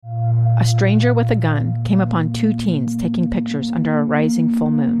a stranger with a gun came upon two teens taking pictures under a rising full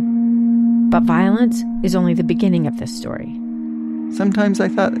moon. But violence is only the beginning of this story. Sometimes I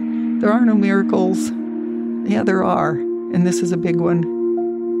thought, there are no miracles. Yeah, there are, and this is a big one.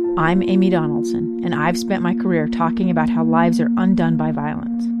 I'm Amy Donaldson, and I've spent my career talking about how lives are undone by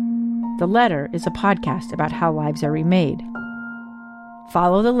violence. The Letter is a podcast about how lives are remade.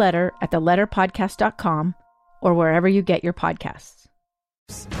 Follow The Letter at theletterpodcast.com or wherever you get your podcasts.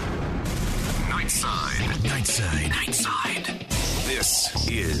 Nightside. This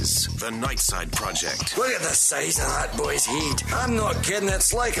is the Nightside Project. Look at the size of that boy's head. I'm not kidding.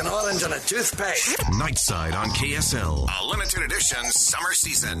 It's like an orange on a toothpick. Nightside on KSL. A limited edition summer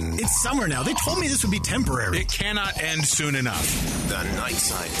season. It's summer now. They told me this would be temporary. It cannot end soon enough. The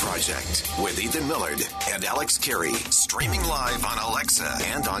Nightside Project with Ethan Millard and Alex Carey. Streaming live on Alexa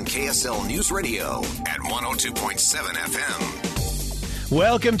and on KSL News Radio at 102.7 FM.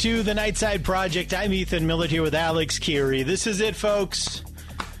 Welcome to the Nightside Project. I'm Ethan Millard here with Alex Carey. This is it, folks.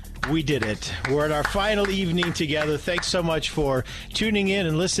 We did it. We're at our final evening together. Thanks so much for tuning in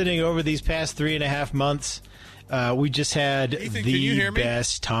and listening over these past 3.5 months. We just had Ethan, the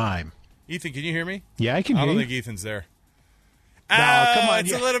best time. Ethan, can you hear me? Yeah, I can hear you. I don't think Ethan's there. No, come on.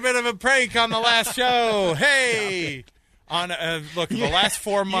 It's a little bit of a prank on the last show. Hey! Look, the last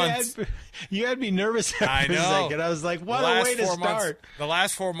 4 months. You had me nervous for a second. I was like, what a way to start. The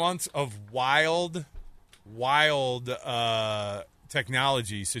last 4 months of wild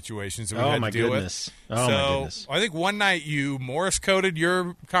technology situations that we had to deal with. Oh, my goodness. I think one night you Morse coded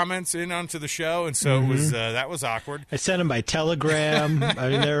your comments in onto the show, and so it was that was awkward. I sent them by telegram. I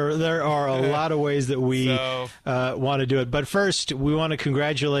mean, there are a lot of ways that we want to do it. But first, we want to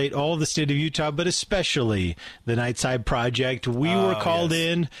congratulate all of the state of Utah, but especially the Nightside Project. We were called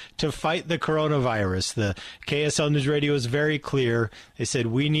in to fight the coronavirus. The KSL News Radio is very clear. They said,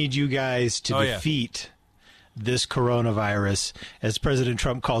 we need you guys to defeat this coronavirus, as President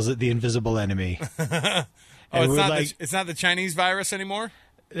Trump calls it, the invisible enemy. It's not the Chinese virus anymore?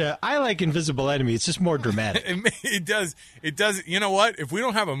 I like invisible enemy. It's just more dramatic. It does. You know what? If we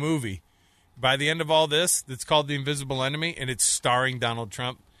don't have a movie by the end of all this that's called The Invisible Enemy and it's starring Donald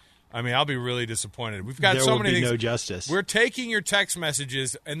Trump, I mean, I'll be really disappointed. We've got so many things. No justice. We're taking your text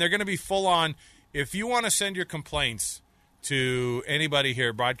messages, and they're going to be full on. If you want to send your complaints to anybody here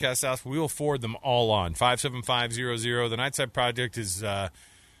at Broadcast House, we will forward them all on. 57500. The Nightside Project is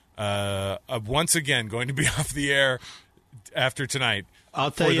once again going to be off the air after tonight. I'll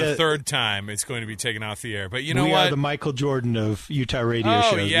tell you, for the third time, it's going to be taken off the air. But you know what? We are the Michael Jordan of Utah radio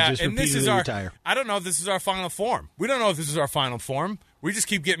shows. Yeah, we just and this is our. retire. I don't know if this is our final form. We don't know if this is our final form. We just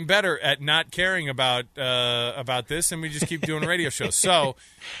keep getting better at not caring about this, and we just keep doing radio shows. So,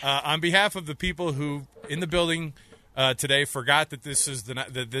 on behalf of the people who in the building today forgot that this was the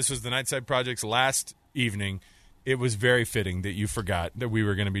Nightside Project's last evening, it was very fitting that you forgot that we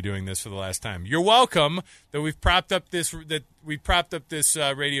were going to be doing this for the last time. You're welcome that we've propped up this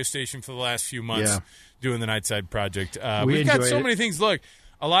radio station for the last few months doing the Nightside Project. We've got so many things. Look,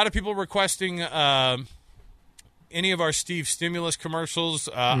 a lot of people requesting any of our Steve stimulus commercials.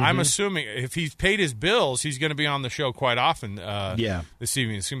 I'm assuming if he's paid his bills, he's going to be on the show quite often this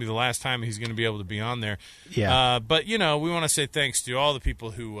evening. It's going to be the last time he's going to be able to be on there. But, we want to say thanks to all the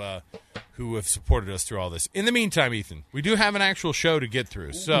people who have supported us through all this. In the meantime, Ethan, we do have an actual show to get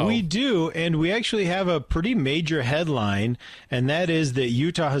through. So we do, and we actually have a pretty major headline, and that is that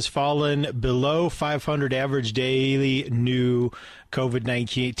Utah has fallen below 500 average daily new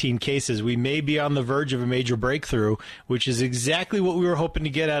COVID-19 cases. We may be on the verge of a major breakthrough, which is exactly what we were hoping to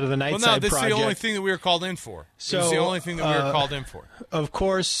get out of the Nightside Project. This is the only thing that we were called in for. This is the only thing that we were called in for. Of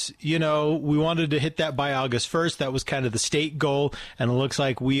course, we wanted to hit that by August 1st. That was kind of the state goal, and it looks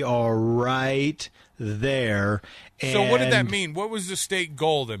like we are right there. So what did that mean? What was the state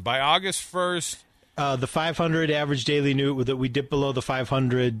goal then? By August 1st? The 500 average daily new, that we dipped below the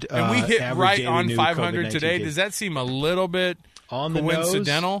 500 and we hit right on 500 today. Does that seem a little bit on the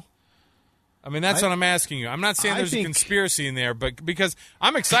coincidental? Nose? I mean, that's what I'm asking you. I'm not saying there's a conspiracy in there, but because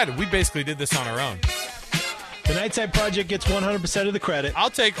I'm excited. We basically did this on our own. The Nightside Project gets 100% of the credit. I'll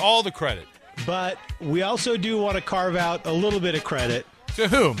take all the credit. But we also do want to carve out a little bit of credit. To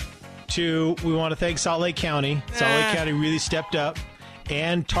whom? We want to thank Salt Lake County. Salt Lake County really stepped up.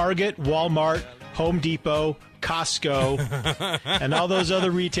 And Target, Walmart, Home Depot, Costco, and all those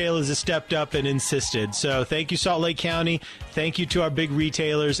other retailers have stepped up and insisted. So thank you, Salt Lake County. Thank you to our big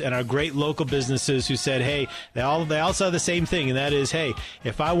retailers and our great local businesses who said, hey, they all saw the same thing, and that is, hey,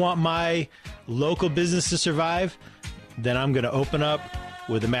 if I want my local business to survive, then I'm going to open up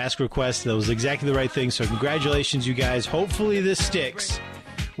with a mask request. That was exactly the right thing. So congratulations, you guys. Hopefully this sticks.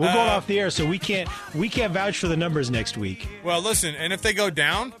 We're going off the air, so we can't vouch for the numbers next week. Well, listen, and if they go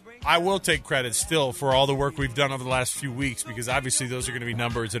down, I will take credit still for all the work we've done over the last few weeks, because obviously those are going to be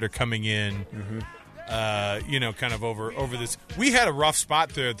numbers that are coming in, kind of over this. We had a rough spot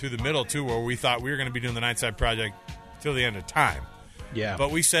there through the middle, too, where we thought we were going to be doing the Nightside Project till the end of time. Yeah. But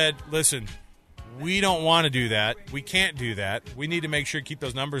we said, listen, we don't want to do that. We can't do that. We need to make sure to keep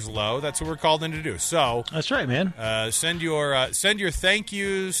those numbers low. That's what we're called in to do. So that's right, man. Send your thank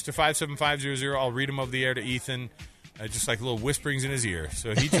yous to 57500. I'll read them over the air to Ethan. Just like little whisperings in his ear.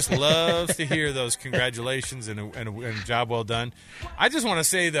 So he just loves to hear those congratulations and a job well done. I just want to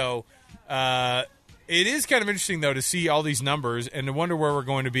say, though, it is kind of interesting, though, to see all these numbers and to wonder where we're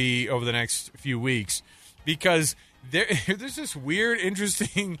going to be over the next few weeks, because there's this weird,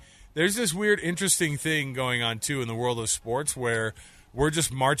 interesting thing going on, too, in the world of sports where we're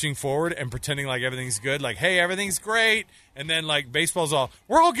just marching forward and pretending like everything's good. Like, hey, everything's great. And then, like, baseball's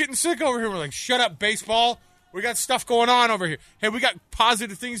we're all getting sick over here. We're like, shut up, baseball. We got stuff going on over here. Hey, we got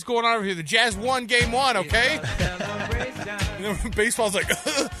positive things going on over here. The Jazz won Game 1, okay? And then baseball's like,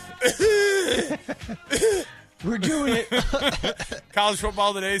 we're doing it. College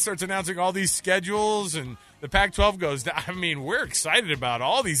football today starts announcing all these schedules, and the Pac-12 goes down. I mean, we're excited about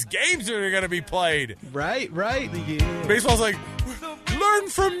all these games that are going to be played. Right. Baseball's like, learn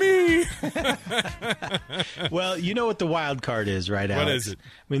from me. Well, you know what the wild card is, right, Alex? What is it?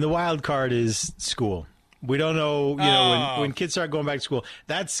 I mean, the wild card is school. We don't know, when kids start going back to school,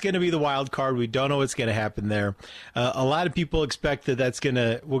 that's going to be the wild card. We don't know what's going to happen there. A lot of people expect we're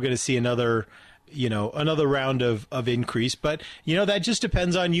going to see another round of increase. But, that just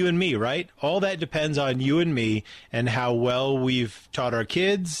depends on you and me, right? All that depends on you and me and how well we've taught our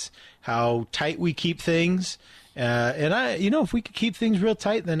kids, how tight we keep things. If we could keep things real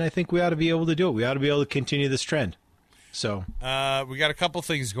tight, then I think we ought to be able to do it. We ought to be able to continue this trend. So we got a couple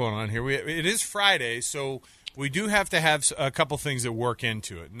things going on here. It is Friday, so we do have to have a couple things that work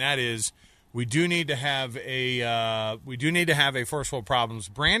into it, and that is we do need to have a first world problems.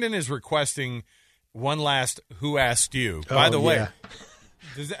 Brandon is requesting one last "Who Asked You?" By the way,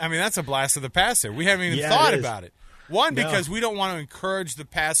 that's a blast of the past there. We haven't even thought about it. One, because we don't want to encourage the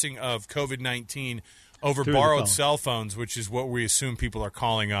passing of COVID-19 over borrowed cell phones, which is what we assume people are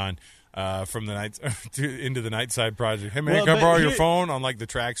calling on. From the night into the Nightside Project. Hey man, can I borrow your phone on like the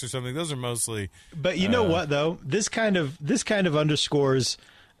tracks or something? Those are mostly. But you know what though? This kind of underscores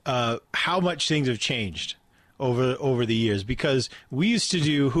how much things have changed over the years, because we used to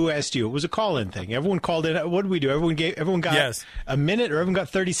do Who Asked You? It was a call-in thing. Everyone called in. What did we do? Everyone got a minute, or everyone got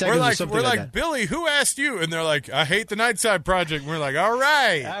 30 seconds or something like that. We're like, Billy, who asked you? And they're like, I hate the Nightside Project. And we're like, all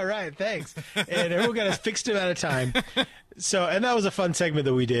right, thanks. And everyone got a fixed amount of time. So, and that was a fun segment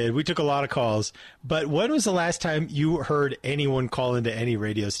that we did. We took a lot of calls. But when was the last time you heard anyone call into any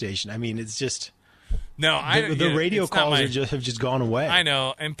radio station? I mean, it's just the radio calls have just gone away. I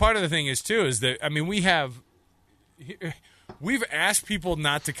know, and part of the thing is too is that we've asked people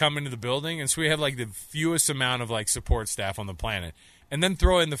not to come into the building, and so we have like the fewest amount of like support staff on the planet, and then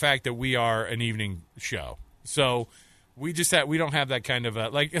throw in the fact that we are an evening show, so. We don't have that kind of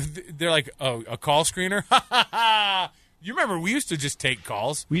they're like, oh, a call screener. You remember we used to just take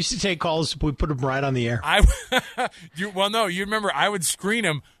calls. We used to take calls. We put them right on the air. You remember I would screen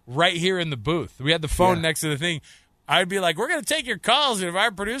them right here in the booth. We had the phone next to the thing. I'd be like, we're going to take your calls, and if our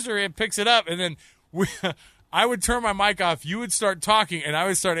producer picks it up, and then I would turn my mic off. You would start talking, and I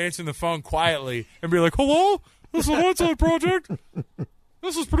would start answering the phone quietly and be like, hello, this is the Nightside Project.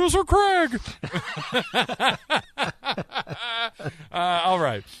 This is producer Craig. All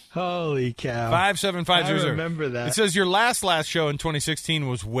right. Holy cow. 57500. I remember that. It says your last show in 2016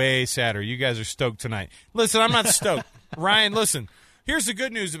 was way sadder. You guys are stoked tonight. Listen, I'm not stoked. Ryan, listen. Here's the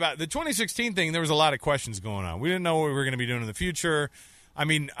good news about the 2016 thing. There was a lot of questions going on. We didn't know what we were going to be doing in the future. I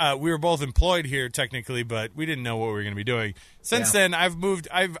mean, we were both employed here technically, but we didn't know what we were going to be doing. Since then,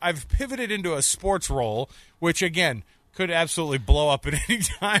 I've pivoted into a sports role, which again could absolutely blow up at any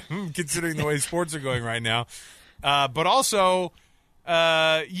time, considering the way sports are going right now. But also,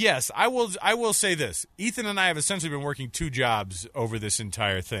 yes, I will say this: Ethan and I have essentially been working two jobs over this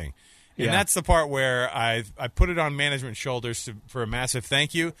entire thing, and that's the part where I put it on management's shoulders for a massive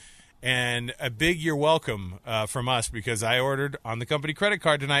thank you and a big you're welcome from us, because I ordered on the company credit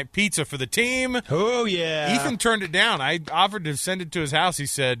card tonight pizza for the team. Oh yeah, Ethan turned it down. I offered to send it to his house. He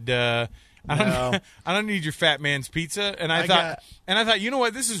said, I don't need your fat man's pizza. And I thought, you know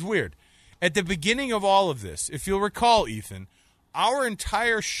what? This is weird. At the beginning of all of this, if you'll recall, Ethan, our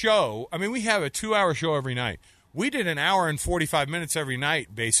entire show, I mean, we have a 2-hour show every night. We did an hour and 45 minutes every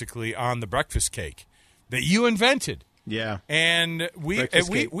night, basically, on the breakfast cake that you invented. Yeah. And we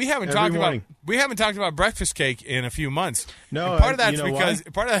Breakfast cake. haven't Every talked morning. about breakfast cake in a few months. No, And part of that's you know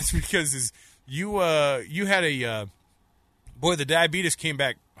because is you had a boy, the diabetes came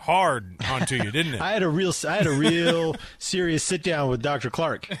back hard onto you, didn't it? I had a real serious sit down with Dr.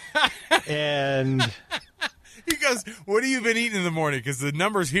 Clark, and He goes, "What have you been eating in the morning? Because the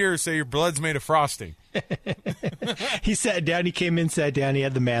numbers here say your blood's made of frosting." he sat down. He came in, sat down. He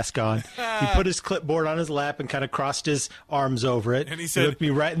had the mask on. He put his clipboard on his lap and kind of crossed his arms over it. And he said, looked me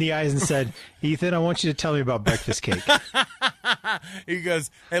right in the eyes and said, "Ethan, I want you to tell me about breakfast cake." He goes,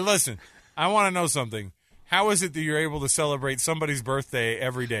 "Hey, listen, I want to know something. How is it that you're able to celebrate somebody's birthday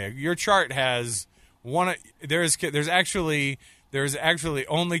every day? Your chart has one. There's actually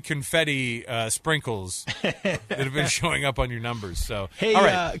only confetti sprinkles that have been showing up on your numbers. So, Hey, all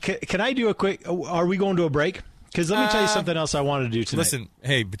right. can I do a quick? Are we going to a break? Because let me tell you something else I wanted to do tonight. Listen,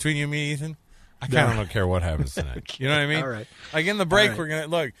 hey, between you and me, Ethan, I kind of don't care what happens tonight. Okay. You know what I mean? All right. Like in the break, All right. we're gonna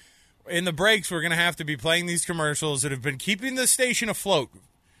look. In the breaks, we're gonna have to be playing these commercials that have been keeping the station afloat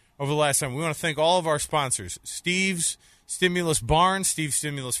over the last time. We want to thank all of our sponsors: Steve's Stimulus Barn, Steve's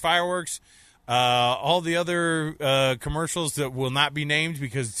Stimulus Fireworks, all the other commercials that will not be named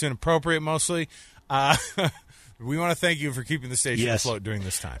because it's inappropriate mostly. We want to thank you for keeping the station afloat during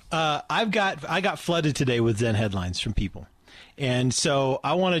this time. I got flooded today with Zen headlines from people. And so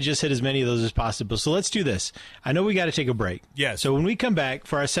I want to just hit as many of those as possible. So let's do this. I know we got to take a break. Yes. So when we come back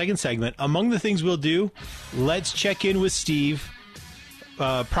for our second segment, among the things we'll do, let's check in with Steve,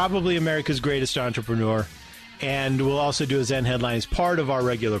 probably America's greatest entrepreneur. And we'll also do a Zen headline as part of our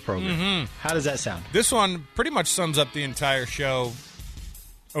regular program. Mm-hmm. How does that sound? This one pretty much sums up the entire show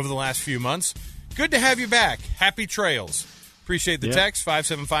over the last few months. Good to have you back. Happy trails. Appreciate the text,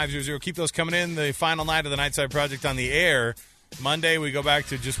 57500. Keep those coming in. The final night of the Nightside Project on the air. Monday, we go back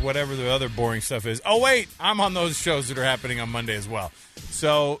to just whatever the other boring stuff is. Oh, wait, I'm on those shows that are happening on Monday as well.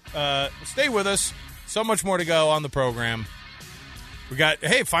 So stay with us. So much more to go on the program. We got,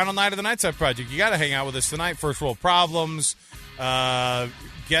 hey, final night of the Nightside Project. You got to hang out with us tonight. First World Problems,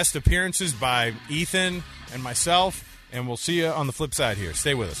 guest appearances by Ethan and myself, and we'll see you on the flip side here.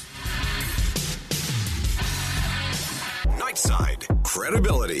 Stay with us. Nightside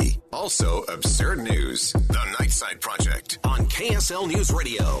credibility, also absurd news. The Nightside Project on KSL News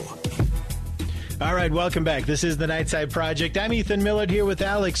Radio. All right, welcome back. This is the Nightside Project. I'm Ethan Millard here with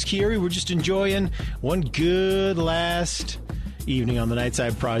Alex Keary. We're just enjoying one good last evening on the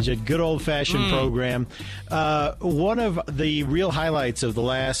Nightside Project. Good old-fashioned program. One of the real highlights of the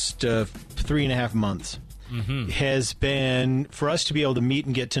last 3.5 months has been for us to be able to meet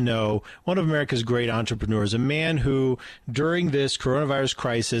and get to know one of America's great entrepreneurs, a man who, during this coronavirus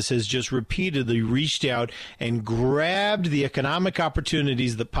crisis, has just repeatedly reached out and grabbed the economic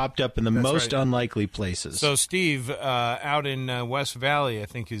opportunities that popped up in the most unlikely places. So, Steve, out in West Valley, I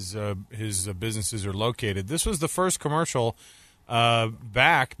think his businesses are located. This was the first commercial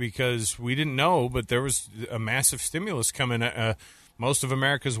back because we didn't know, but there was a massive stimulus coming most of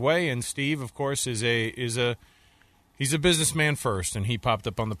America's way, and Steve, of course, he's a businessman first, and he popped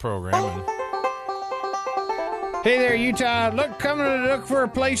up on the program. And hey there, Utah. Coming to look for a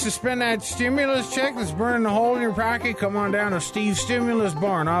place to spend that stimulus check that's burning a hole in your pocket? Come on down to Steve's Stimulus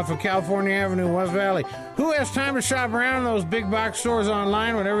Barn off of California Avenue, West Valley. Who has time to shop around in those big box stores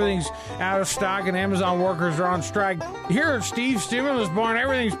online when everything's out of stock and Amazon workers are on strike? Here at Steve's Stimulus Barn,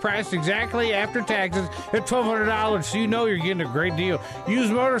 everything's priced exactly after taxes at $1,200, so you know you're getting a great deal.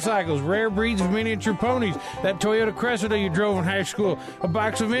 Used motorcycles, rare breeds of miniature ponies, that Toyota Cressida you drove in high school, a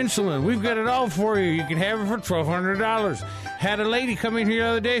box of insulin. We've got it all for you. You can have it for $1,200. Had a lady come in here the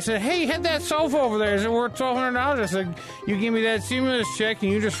other day and said, hey, had that sofa over there. Is it worth $1,200? I said, you give me that stimulus check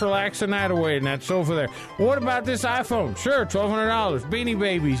and you just relax the night away in that sofa there. What about this iPhone? Sure, $1,200. Beanie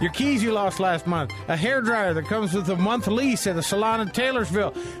Babies, your keys you lost last month, a hairdryer that comes with a month lease at a salon in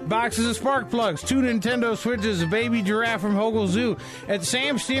Taylorsville, boxes of spark plugs, 2 Nintendo Switches, a baby giraffe from Hogle Zoo. At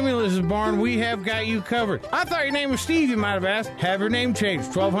Sam's Stimulus Barn, we have got you covered. I thought your name was Steve, you might have asked. Have your name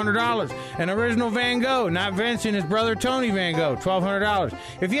changed, $1,200. An original Van Gogh, not Vince and his brother Tony Van Gogh, $1,200.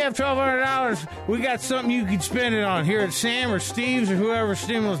 If you have $1,200, we got something you can spend it on here at Sam or Steve's or whoever's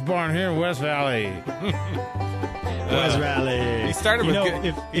Stimulus Barn here in West Valley. West Valley. He started with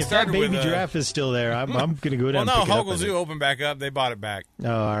if that baby giraffe is still there, I'm going to go down. Well, no, and pick it up Hogle Zoo opened back up. They bought it back.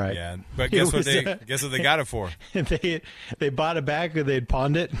 Oh, all right. Yeah, but guess what they got it for? They bought it back, or they'd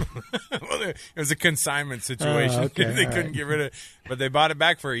pawned it. Well, it was a consignment situation. Okay, they couldn't get rid of it, but they bought it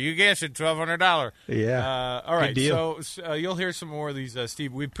back for you. You guessed it, $1,200. Yeah. All right. Good deal. So you'll hear some more of these,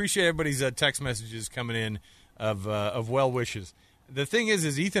 Steve. We appreciate everybody's text messages coming in of well wishes. the thing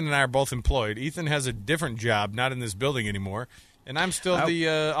is Ethan and I are both employed. Ethan has a different job, not in this building anymore, and I'm still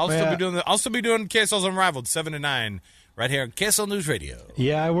I'll still be doing KSL's Unrivaled 7 to 9 right here on KSL News Radio.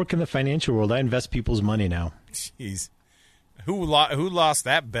 Yeah, I work in the financial world. I invest people's money now. Jeez. Who lost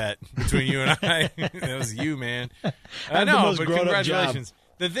that bet between you and I? That was you, man. I know, but congratulations.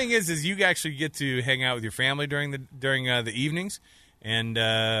 The thing is you actually get to hang out with your family during the evenings, and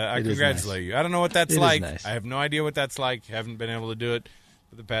I congratulate you. I don't know what that's like. Nice. I have no idea what that's like. Haven't been able to do it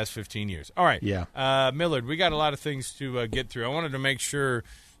for the past 15 years. All right. Yeah. Millard, we got a lot of things to get through. I wanted to make sure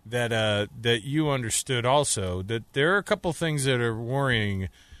that you understood also that there are a couple things that are worrying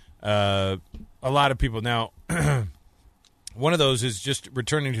a lot of people. Now, one of those is just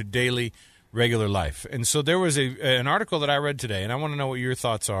returning to daily, regular life. And so there was an article that I read today, and I want to know what your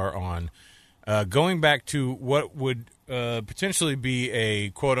thoughts are on going back to what would potentially be a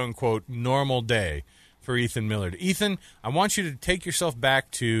quote-unquote normal day for Ethan Millard. Ethan, I want you to take yourself back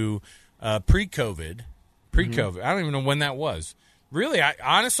to pre-COVID. Pre-COVID. I don't even know when that was. Really,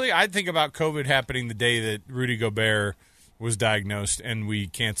 honestly, I think about COVID happening the day that Rudy Gobert was diagnosed and we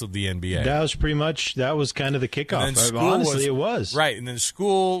canceled the NBA. That was kind of the kickoff. Honestly, it was. Right, and then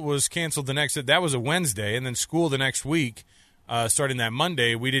school was canceled the next day. That was a Wednesday, and then school the next week, starting that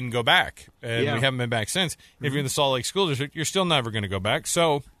Monday, we didn't go back. And we haven't been back since. If you're in the Salt Lake School District, you're still never going to go back.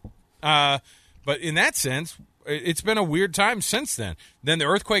 So, but in that sense, it's been a weird time since then. Then the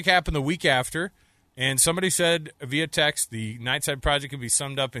earthquake happened the week after, and somebody said via text, the Nightside Project can be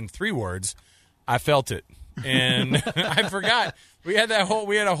summed up in 3 words. I felt it. And I forgot we had a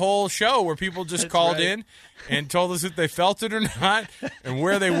whole show where people just called in and told us if they felt it or not and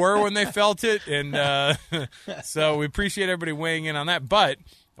where they were when they felt it. And so we appreciate everybody weighing in on that. But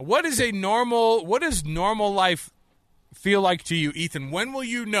what does normal life feel like to you, Ethan? When will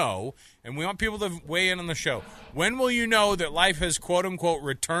you know, and we want people to weigh in on the show, when will you know that life has quote unquote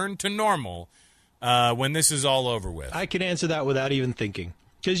returned to normal when this is all over with? I can answer that without even thinking.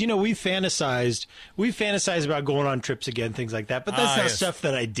 Because, we fantasized about going on trips again, things like that. But that's not stuff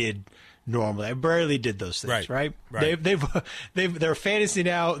that I did normally. I barely did those things, right? They're fantasy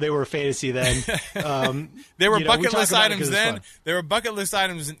now. They were fantasy then. They were bucket list items then. They were bucket list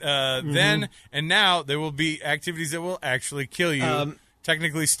items then, and now there will be activities that will actually kill you.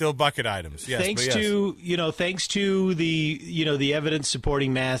 Technically, still bucket items. Yes, thanks to the evidence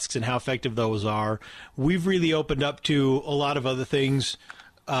supporting masks and how effective those are, we've really opened up to a lot of other things.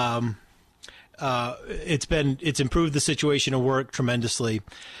 It's improved the situation at work tremendously.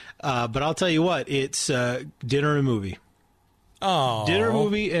 But I'll tell you what, it's dinner and a movie. Oh, dinner and a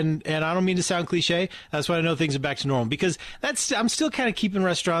movie, and I don't mean to sound cliche. That's why I know things are back to normal, because I'm still kind of keeping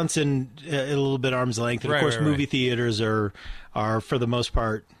restaurants in a little bit arm's length. And of course, movie theaters are for the most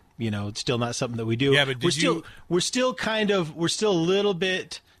part, it's still not something that we do. Yeah, but we're still a little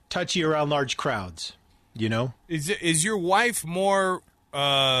bit touchy around large crowds. Is your wife more?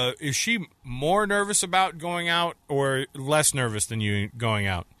 Is she more nervous about going out or less nervous than you going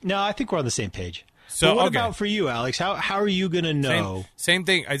out? No, I think we're on the same page. So what about for you, Alex? How are you going to know? Same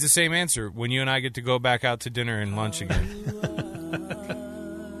thing. It's the same answer when you and I get to go back out to dinner and lunch again.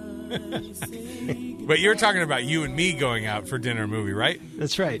 But you're talking about you and me going out for dinner and movie, right?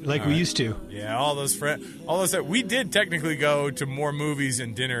 That's right, like we used to. Yeah, all those we did technically go to more movies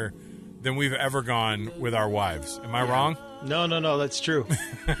and dinner than we've ever gone with our wives. Am I wrong? No, that's true.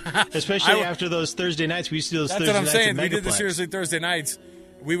 Especially after those Thursday nights. We used to do those Thursday nights. That's what I'm saying. We did this seriously Thursday nights.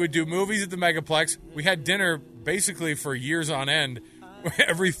 We would do movies at the Megaplex. We had dinner basically for years on end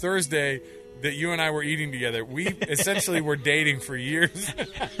every Thursday that you and I were eating together. We essentially were dating for years.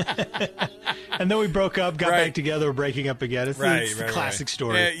 And then we broke up, got back together, we're breaking up again. It's a classic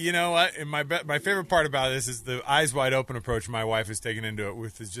story. Yeah, you know what? And my favorite part about this is the eyes wide open approach my wife has taken into it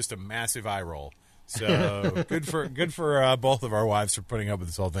with is just a massive eye roll. So good for both of our wives for putting up with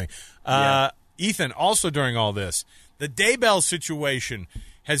this whole thing. Ethan, also during all this, the Daybell situation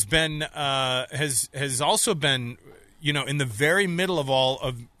has been has also been in the very middle of all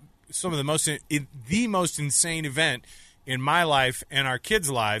of some of the most insane event in my life and our kids'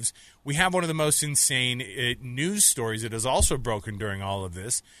 lives. We have one of the most insane news stories that has also broken during all of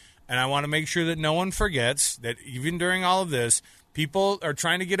this, and I want to make sure that no one forgets that even during all of this, people are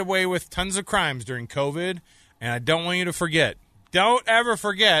trying to get away with tons of crimes during COVID, and I don't want you to forget. Don't ever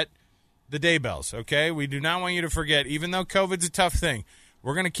forget the Daybells, okay? We do not want you to forget, even though COVID's a tough thing.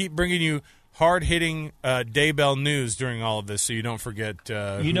 We're going to keep bringing you hard-hitting Daybell news during all of this, so you don't forget who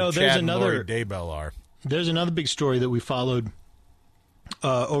Chad and Lori Daybell are. There's another big story that we followed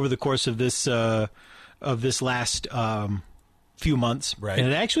over the course of this last few months, right? And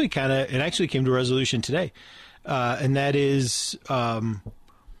it actually came to a resolution today. and that is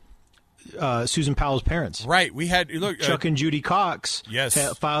Susan Powell's parents. Right. We had Chuck and Judy Cox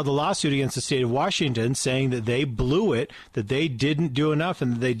filed a lawsuit against the state of Washington saying that they blew it, that they didn't do enough,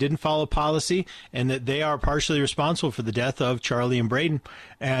 and that they didn't follow policy, and that they are partially responsible for the death of Charlie and Braden.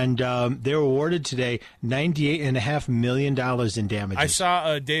 And they were awarded today $98.5 million in damages. I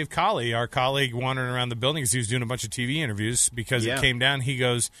saw Dave Colley, our colleague, wandering around the building because he was doing a bunch of TV interviews because it came down. He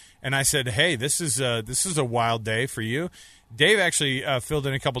goes, and I said, hey, this is a wild day for you. Dave actually filled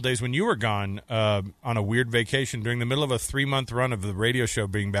in a couple days when you were gone on a weird vacation during the middle of a 3-month run of the radio show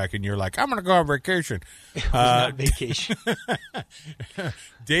being back, and you're like, I'm going to go on vacation. It was not vacation.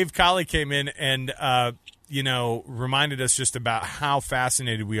 Dave Colley came in and, reminded us just about how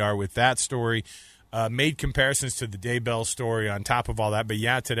fascinated we are with that story, made comparisons to the Daybell story on top of all that. But,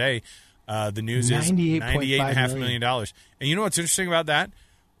 yeah, today the news is $98.5 million. And you know what's interesting about that?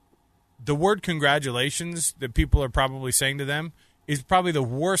 The word congratulations that people are probably saying to them is probably the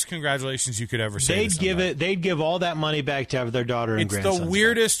worst congratulations you could ever say. They'd give all that money back to have their daughter and grandson. It's the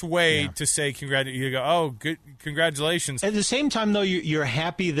weirdest way to say congratulations. You go, oh, good, congratulations. At the same time, though, you're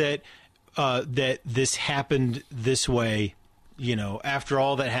happy that that this happened this way. After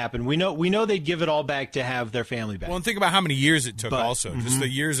all that happened, we know they'd give it all back to have their family back. Well, and think about how many years it took. Also, just the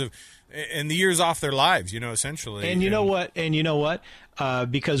years of. And the years off their lives, essentially. And you know what?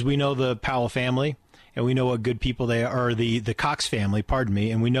 Because we know the Powell family, and we know what good people they are, or the Cox family, pardon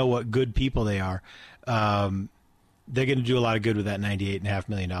me, and we know what good people they are. They're going to do a lot of good with that $98.5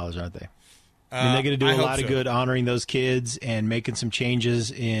 million, aren't they? They're going to do a lot of good honoring those kids and making some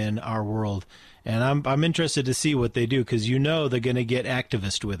changes in our world. And I'm interested to see what they do because they're going to get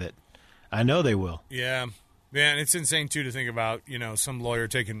activist with it. I know they will. Yeah, and it's insane too to think about some lawyer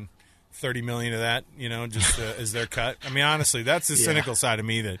taking $30 million of that, just as their cut. I mean, honestly, that's the cynical side of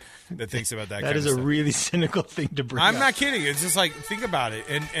me that thinks about that. That is a really cynical thing to bring I'm up. not kidding. It's just like, think about it.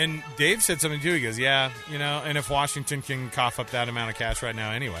 And Dave said something too. He goes, yeah, and if Washington can cough up that amount of cash right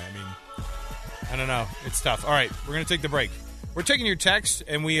now anyway, I mean, I don't know. It's tough. All right, we're going to take the break. We're taking your texts,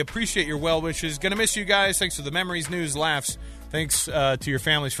 and we appreciate your well wishes. Going to miss you guys. Thanks for the memories, news, laughs. Thanks to your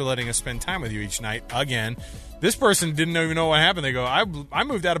families for letting us spend time with you each night again. This person didn't even know what happened. They go, I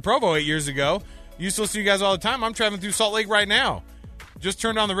moved out of Provo 8 years ago. Used to listen to you guys all the time. I'm traveling through Salt Lake right now. Just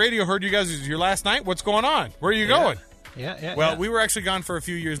turned on the radio, heard you guys your last night. What's going on? Where are you going? Yeah. We were actually gone for a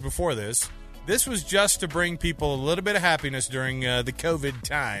few years before this. This was just to bring people a little bit of happiness during the COVID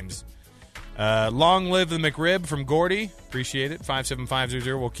times. Long live the McRib from Gordy. Appreciate it.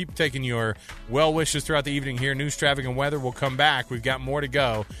 57500. We'll keep taking your well wishes throughout the evening here. News, traffic, and weather. We'll come back. We've got more to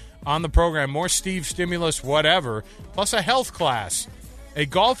go on the program. More Steve stimulus, whatever, plus a health class. A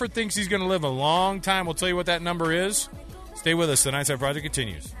golfer thinks he's going to live a long time. We'll tell you what that number is. Stay with us. The Nightside Project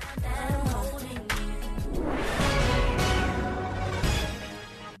continues.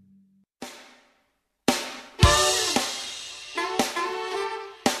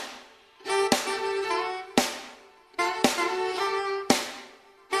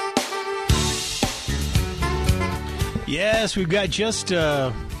 Yes, we've got just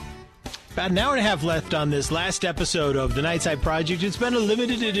about an hour and a half left on this last episode of the Nightside Project. It's been a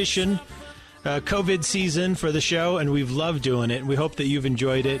limited edition COVID season for the show, and we've loved doing it. And we hope that you've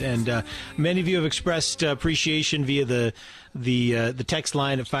enjoyed it. And many of you have expressed appreciation via the text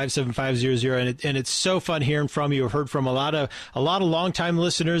line at 57500, and it's so fun hearing from you. I've heard from a lot of longtime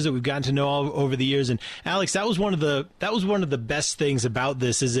listeners that we've gotten to know all over the years. And Alex, that was one of the best things about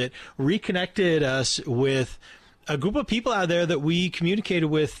this, is it reconnected us with a group of people out there that we communicated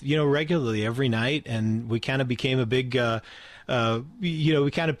with, regularly every night, and we kind of became a big,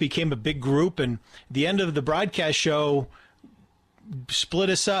 group. And the end of the broadcast show split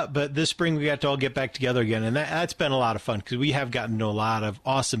us up, but this spring we got to all get back together again, and that's been a lot of fun because we have gotten to know a lot of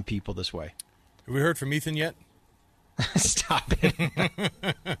awesome people this way. Have we heard from Ethan yet? Stop it. Are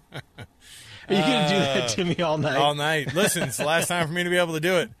you going to do that to me all night? All night. Listen, it's the last time for me to be able to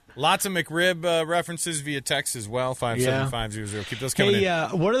do it. Lots of McRib references via text as well, 57500. Keep those coming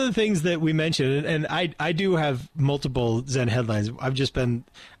in. One of the things that we mentioned, and I do have multiple Zen headlines. I've just been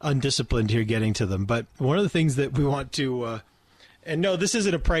undisciplined here getting to them. But one of the things that we want to, and no, this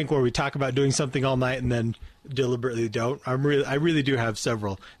isn't a prank where we talk about doing something all night and then deliberately don't. I really do have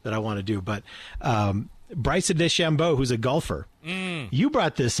several that I want to do. But Bryson DeChambeau, who's a golfer, you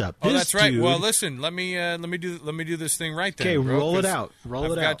brought this up. Oh, that's right. Well, listen, let me do this thing right then. Okay, roll it out.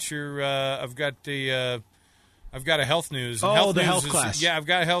 I've got a health news. Oh, the health class. Yeah, I've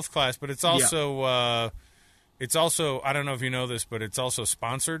got a health class, but it's also I don't know if you know this, but it's also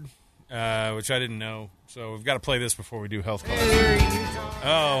sponsored, which I didn't know. So we've got to play this before we do health class.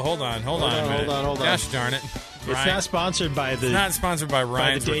 Oh, hold on. Gosh darn it. It's not sponsored by the. It's not sponsored by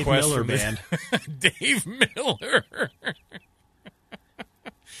Ryan's Dave request Miller from this- band. Dave Miller.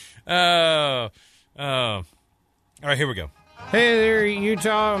 Oh. All right, here we go. Hey there,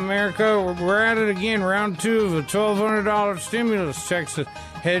 Utah, America. We're at it again. Round 2 of a $1,200 stimulus checks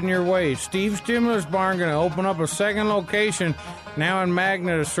heading your way. Steve's Stimulus Barn going to open up a second location now in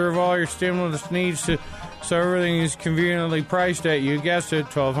Magna to serve all your stimulus needs, so everything is conveniently priced at, you guessed it,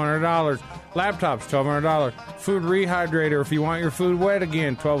 $1,200. Laptops, $1,200. Food rehydrator if you want your food wet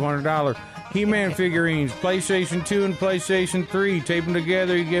again, $1,200. He-Man figurines, PlayStation 2 and PlayStation 3. Tape them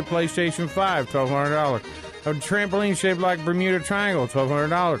together, you get PlayStation 5, $1,200. A trampoline shaped like Bermuda Triangle,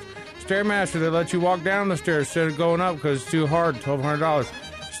 $1,200. Stairmaster that lets you walk down the stairs instead of going up because it's too hard, $1,200.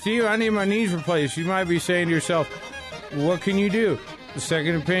 Steve, I need my knees replaced. You might be saying to yourself, what can you do? The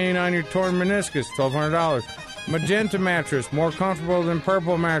second opinion on your torn meniscus, $1,200. Magenta mattress, more comfortable than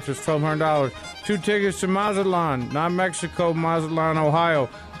purple mattress, $1,200. 2 tickets to Mazatlan, not Mexico, Mazatlan, Ohio,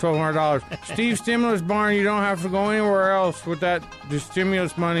 $1,200. Steve's Stimulus Barn, you don't have to go anywhere else with that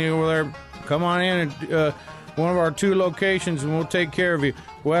stimulus money over there. Come on in and one of our 2 locations and we'll take care of you.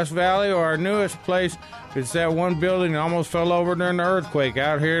 West Valley or our newest place. It's that one building that almost fell over during the earthquake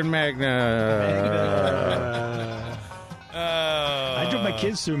out here in Magna. I drove my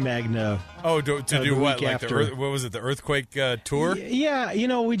kids through Magna. Oh, to do what? week Like after. what was it? The earthquake tour?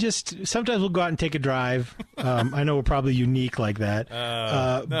 Yeah, we just sometimes we'll go out and take a drive. I know we're probably unique like that.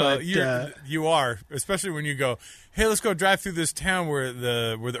 No, but you are, especially when you go, hey, let's go drive through this town where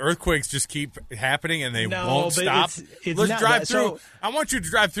the earthquakes just keep happening and they won't but stop. it's Let's not drive that. through. So- I want you to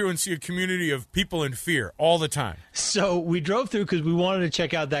drive through and see a community of people in fear all the time. So we drove through because we wanted to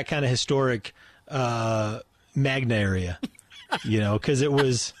check out that kind of historic Magna area, because it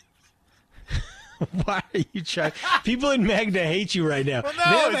was. Why are you trying? People in Magna hate you right now. Well,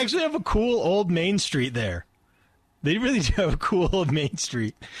 no, they actually have a cool old Main Street there. They really do have a cool old Main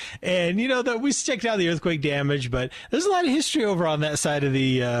Street, and we checked out the earthquake damage, but there's a lot of history over on that side of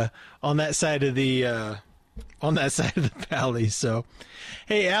the valley. So,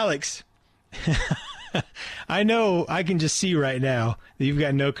 hey, Alex, I know I can just see right now that you've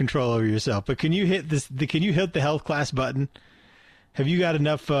got no control over yourself, but can you hit this? Can you hit the health class button? Have you got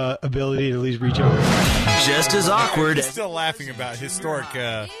enough ability to at least reach over? Just as awkward. I'm still laughing about historic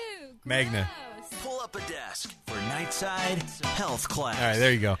Magna. Pull up a desk for Nightside Health Class. All right,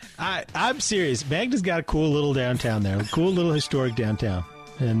 there you go. I'm serious. Magna's got a cool little downtown there, a cool little historic downtown,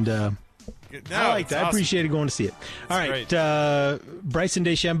 and I like that. I appreciated going to see it. All right, Bryson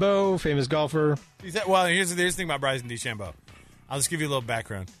DeChambeau, famous golfer. Well, here's the thing about Bryson DeChambeau. I'll just give you a little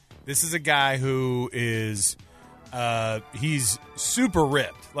background. This is a guy who is he's super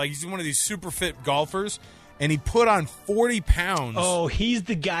ripped. Like, he's one of these super fit golfers, and he put on 40 pounds. Oh, he's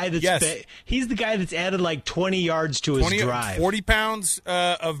the guy that's he's the guy that's added like 20 yards to his drive. 40 pounds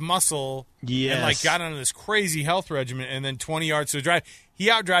of muscle. Yes. And like got on this crazy health regimen, and then 20 yards to the drive. He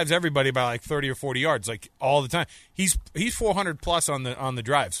outdrives everybody by like 30 or 40 yards, like all the time. He's 400 plus on the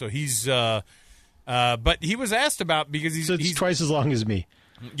drive. So he's but he was asked about because he's twice as long as me.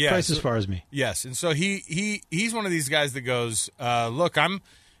 Yeah, twice as far as me. Yes, and so he's one of these guys that goes, look, I'm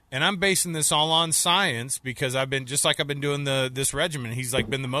basing this all on science because I've been doing this regimen. He's like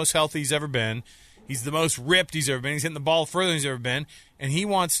been the most healthy he's ever been. He's the most ripped he's ever been. He's hitting the ball further than he's ever been, and he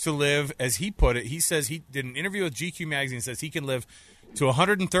wants to live, as he put it. He says he did an interview with GQ magazine. Says he can live to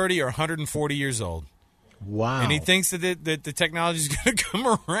 130 or 140 years old. Wow! And he thinks that the technology is going to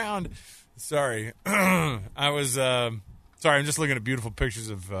come around. Sorry, I was. Sorry, I'm just looking at beautiful pictures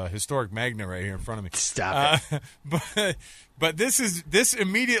of historic Magna right here in front of me. Stop it. But this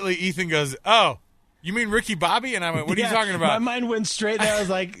immediately Ethan goes, oh, you mean Ricky Bobby? And I went, what are you talking about? My mind went straight there. I was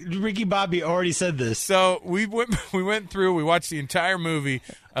like, Ricky Bobby already said this. So we went through. We watched the entire movie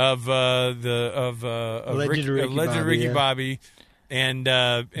of Legend Ricky Bobby. And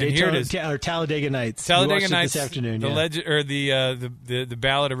here it is. Or Talladega Nights. Talladega Nights this afternoon. The legend, or the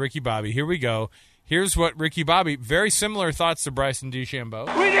Ballad of Ricky Bobby. Here we go. Here's what Ricky Bobby, very similar thoughts to Bryson DeChambeau.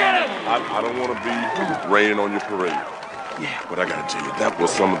 We did it! I don't want to be raining on your parade. Yeah, but I got to tell you, that was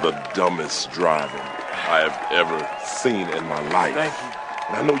some of the dumbest driving I have ever seen in my life. Thank you.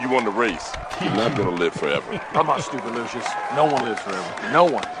 And I know you won the race. You're not going to live forever. I'm not stupid, Lucius. No one lives forever. No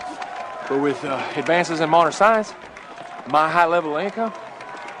one. But with advances in modern science, my high level of income,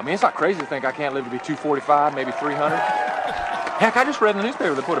 I mean, it's not crazy to think I can't live to be 245, maybe 300. Heck, I just read in the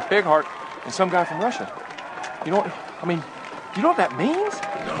newspaper they put a pig heart in some guy from Russia. You know what? I mean, Do you know what that means?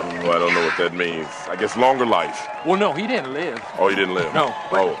 No, I don't know what that means. I guess longer life. Well, no, he didn't live. Oh, he didn't live? No.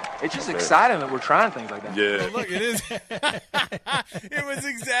 Oh. It's just exciting that we're trying things like that. Yeah. Well, look, it is. It was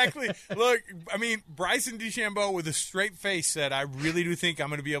exactly. Look, I mean, Bryson DeChambeau with a straight face said, I really do think I'm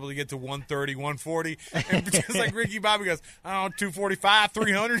going to be able to get to 130, 140. And just like Ricky Bobby goes, I don't know, 245,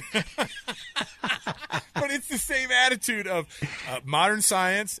 300. But it's the same attitude of modern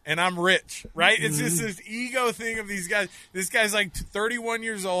science and I'm rich, right? It's just this ego thing of these guys. This guy's like 31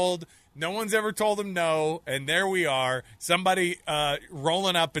 years old. No one's ever told him no, and there we are. Somebody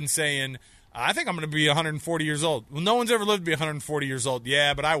rolling up and saying, I think I'm going to be 140 years old. Well, no one's ever lived to be 140 years old.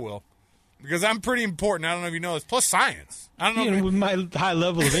 Yeah, but I will. Because I'm pretty important. I don't know if you know this. Plus science. I don't know. With my high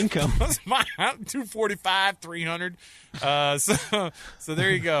level of income. Plus my 245, 300. So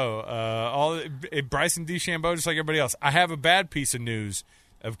there you go. Bryson DeChambeau, just like everybody else. I have a bad piece of news,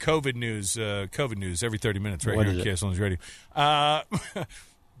 of COVID news every 30 minutes right here on KSL News Radio.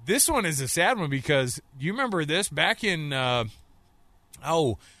 This one is a sad one because you remember this back in, I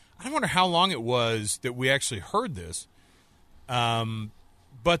wonder how long it was that we actually heard this.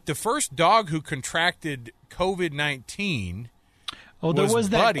 But the first dog who contracted COVID-19 there was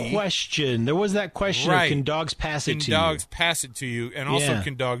that Buddy. question. There was that question Right. of can dogs pass it to you? Can dogs pass it to you? And also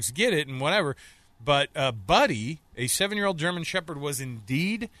can dogs get it and whatever. But Buddy, a 7-year-old German Shepherd, was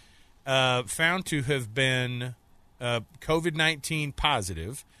indeed found to have been COVID-19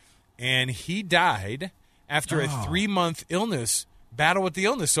 positive. And he died after a 3-month battle with the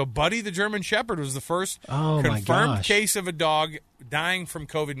illness. So Buddy the German Shepherd was the first confirmed case of a dog dying from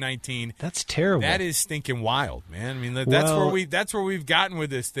COVID-19. That's terrible. That is stinking wild, man. I mean, that's where we've gotten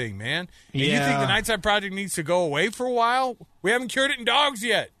with this thing, man. And you think the Nightside Project needs to go away for a while? We haven't cured it in dogs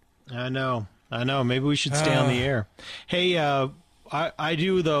yet. I know. Maybe we should stay on the air. Hey, I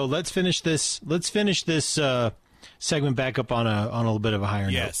do though. Let's finish this segment back up on a little bit of a higher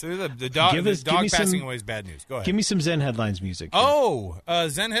note. Yes, the dog passing away is bad news. Go ahead. Give me some Zen Headlines music.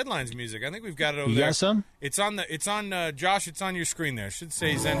 Zen Headlines music. I think we've got it over there. You got some? It's on Josh. It's on your screen there. It should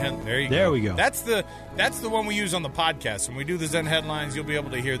say Zen Headlines. There you go. There we go. That's the one we use on the podcast. When we do the Zen Headlines, you'll be able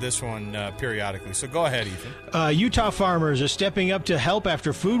to hear this one periodically. So go ahead, Ethan. Utah farmers are stepping up to help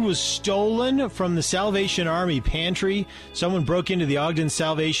after food was stolen from the Salvation Army pantry. Someone broke into the Ogden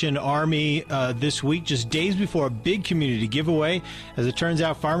Salvation Army this week, just days before a big community giveaway. As it turns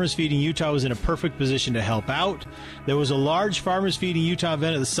out, Farmers Feeding Utah was in a perfect position to help out. There was a large Farmers Feeding Utah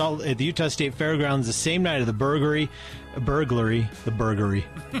event at the Utah State Fairgrounds the same night of the burglary.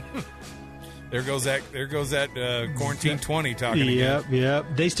 There goes that quarantine 20 talking again. Yep.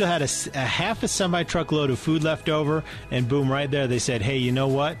 They still had a half a semi-truckload of food left over, and boom, right there they said, hey, you know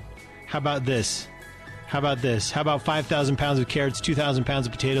what? How about this? How about 5,000 pounds of carrots, 2,000 pounds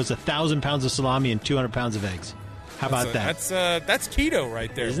of potatoes, 1,000 pounds of salami, and 200 pounds of eggs? How about that? That's keto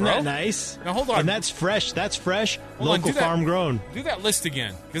right there, Isn't bro. that nice? Now, hold on. And that's fresh. Hold local on, farm grown. Do that list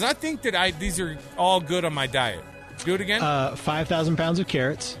again, because I think that these are all good on my diet. Do it again. 5,000 pounds of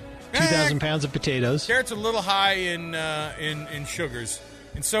carrots, 2,000 pounds of potatoes. Carrots are a little high in sugars,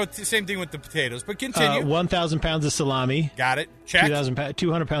 and so it's the same thing with the potatoes. But continue. 1,000 pounds of salami. Got it. Check.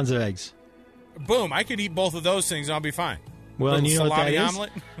 200 pounds of eggs. Boom! I could eat both of those things and I'll be fine. Well, and you know what that is?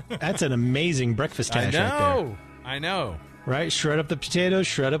 Omelet. That's an amazing breakfast hash right there. I know. Right? Shred up the potatoes,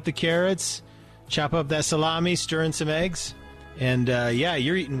 shred up the carrots, chop up that salami, stir in some eggs, and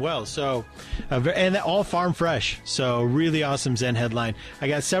you're eating well. So, and all farm fresh. So, really awesome Zen Headline. I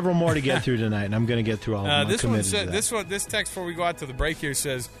got several more to get through tonight, and I'm going to get through all of them. This text before we go out to the break here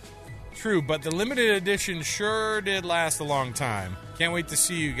says, "True, but the limited edition sure did last a long time. Can't wait to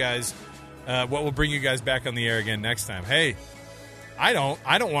see you guys. What will bring you guys back on the air again next time?" Hey, I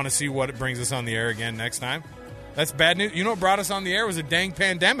don't want to see what it brings us on the air again next time. That's bad news. You know what brought us on the air was a dang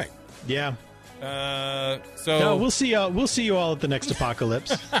pandemic. Yeah. No, we'll see you all at the next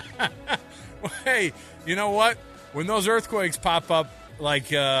apocalypse. Well, hey, you know what? When those earthquakes pop up,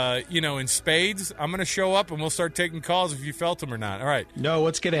 like in spades, I'm going to show up and we'll start taking calls if you felt them or not. All right. No,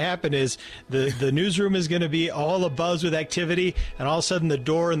 what's going to happen is the newsroom is going to be all abuzz with activity, and all of a sudden the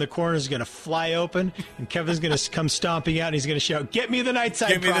door in the corner is going to fly open, and Kevin's going to come stomping out, and he's going to shout, "Get me the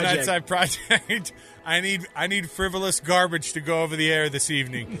Nightside Project! Get me the Nightside Project! I need frivolous garbage to go over the air this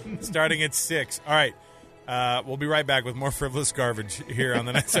evening, starting at 6. All right. We'll be right back with more frivolous garbage here on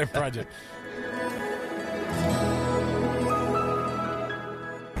the Nightside Project.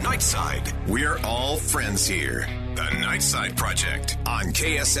 Nightside. We're all friends here. The Nightside Project on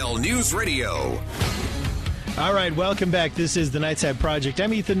KSL News Radio. All right, welcome back. This is the Nightside Project.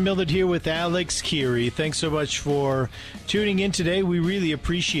 I'm Ethan Millard here with Alex Keary. Thanks so much for tuning in today. We really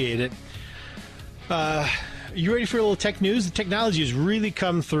appreciate it. You ready for a little tech news? The technology has really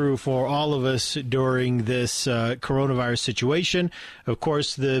come through for all of us during this coronavirus situation. Of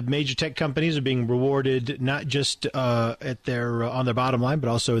course, the major tech companies are being rewarded not just at their on their bottom line, but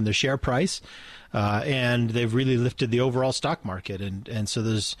also in their share price. And they've really lifted the overall stock market. And so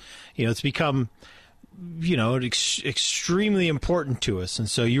there's, it's become, extremely important to us. And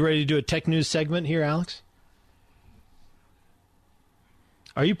so you ready to do a tech news segment here, Alex?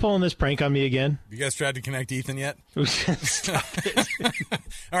 Are you pulling this prank on me again? You guys tried to connect Ethan yet? Stop it.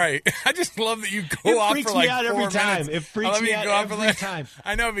 All right. I just love that you go off for like 4 minutes. It freaks me out every time.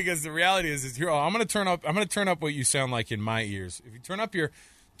 I know, because the reality is here. I'm going to turn up what you sound like in my ears. If you turn up your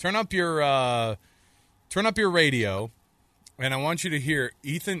radio, and I want you to hear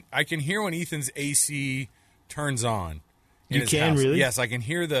Ethan. I can hear when Ethan's AC turns on. You can really? Yes, I can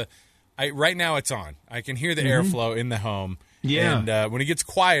hear right now it's on. I can hear the airflow in the home. Yeah. And when it gets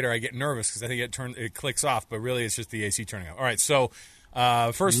quieter, I get nervous because I think it clicks off, but really it's just the AC turning off. All right, so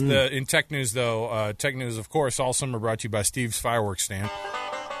first in tech news, though, of course, all summer brought to you by Steve's Fireworks Stand.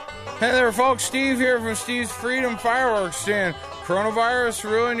 Hey there, folks. Steve here from Steve's Freedom Fireworks Stand. Coronavirus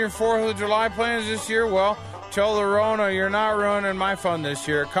ruined your 4th of July plans this year? Well, tell the Rona you're not ruining my fun this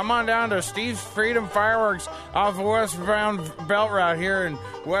year. Come on down to Steve's Freedom Fireworks off the westbound belt route here in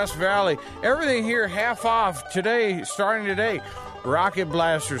West Valley. Everything here half off today, starting today. Rocket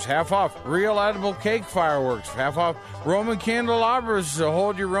blasters, half off. Real edible cake fireworks, half off. Roman candelabras to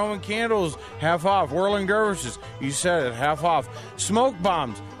hold your Roman candles, half off. Whirling dervishes, you said it, half off. Smoke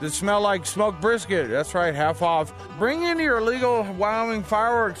bombs that smell like smoked brisket, that's right, half off. Bring in your illegal Wyoming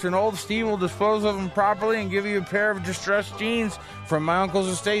fireworks, and old Steve will dispose of them properly and give you a pair of distressed jeans from my uncle's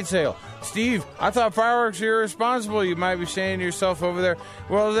estate sale. Steve, I thought fireworks were irresponsible, you might be saying to yourself over there.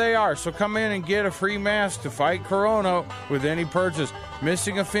 Well, they are, so come in and get a free mask to fight Corona with any purchase.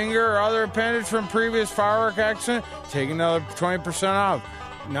 Missing a finger or other appendage from previous firework accident? Take another 20% off.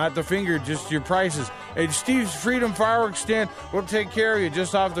 Not the finger, just your prices. At Steve's Freedom Fireworks Stand, we'll take care of you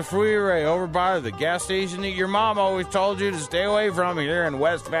just off the freeway over by the gas station that your mom always told you to stay away from here in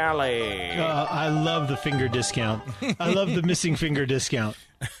West Valley. I love the finger discount. I love the missing finger discount.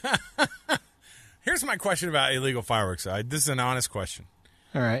 Here's my question about illegal fireworks. This is an honest question.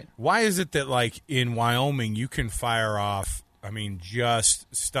 All right. Why is it that, like, in Wyoming, you can fire off,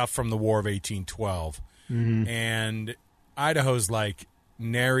 just stuff from the War of 1812, and Idaho's like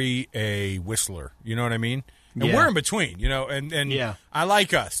nary a whistler? You know what I mean? And we're in between, and yeah. I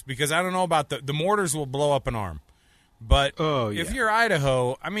like us because I don't know about the mortars will blow up an arm. But if you're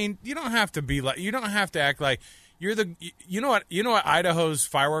Idaho, you don't have to be like, you don't have to act like you're you know what Idaho's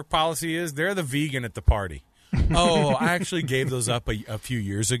firework policy is? They're the vegan at the party. Oh, I actually gave those up a few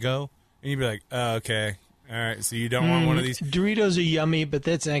years ago. And you'd be like, oh, okay. All right, so you don't want one of these? Doritos are yummy, but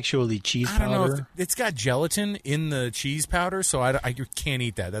that's actually cheese powder. I don't know. It's got gelatin in the cheese powder, so I can't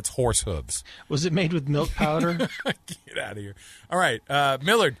eat that. That's horse hooves. Was it made with milk powder? Get out of here. All right,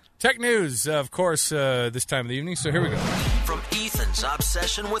 Millard, tech news, of course, this time of the evening, so here we go. From Ethan's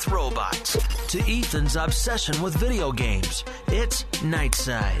obsession with robots to Ethan's obsession with video games, it's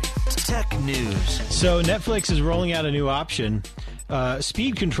Nightside Tech News. So Netflix is rolling out a new option.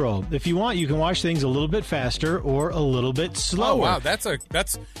 Speed control. If you want, you can watch things a little bit faster or a little bit slower. Oh, wow.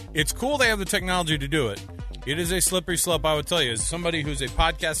 It's cool they have the technology to do it. It is a slippery slope, I would tell you. As somebody who's a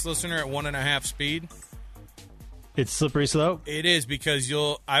podcast listener at 1.5 speed. It's slippery slope? It is, because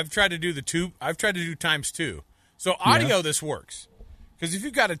I've tried to do ×2. So audio, this works. Because if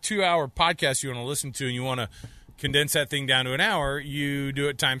you've got a 2-hour podcast you want to listen to and you want to condense that thing down to an hour, you do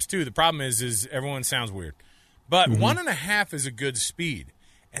it ×2. The problem is everyone sounds weird. But 1.5 is a good speed.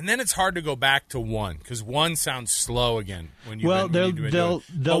 And then it's hard to go back to 1 because 1 sounds slow again. They'll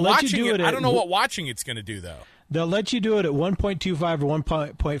let you do it. I don't know what watching it's going to do, though. They'll let you do it at 1.25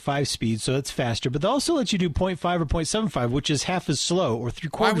 or 1.5 speed, so it's faster. But they'll also let you do 0.5 or 0.75, which is half as slow or 3/4 as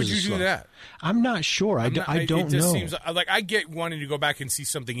slow. Why would you do that? I'm not sure. I don't know. Seems like I get wanting to go back and see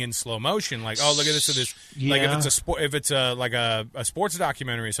something in slow motion, like, oh, look at this or this. Yeah. Like if it's a sports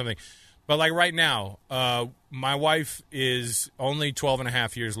documentary or something. But like right now, my wife is only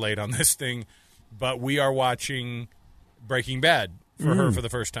 12.5 years late on this thing, but we are watching Breaking Bad for her for the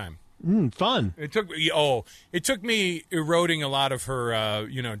first time. Fun. It took me eroding a lot of her,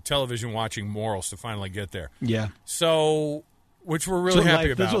 television watching morals to finally get there. Yeah. So, which we're really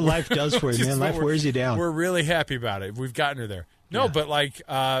happy about. That's what life does for you, man. Life wears you down. We're really happy about it. We've gotten her there. No, but like,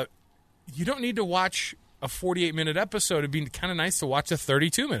 you don't need to watch a 48-minute episode. It'd be kind of nice to watch a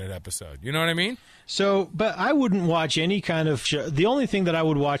 32-minute episode. You know what I mean? So, but I wouldn't watch any kind of show. The only thing that I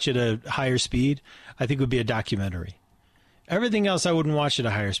would watch at a higher speed, I think, would be a documentary. Everything else I wouldn't watch at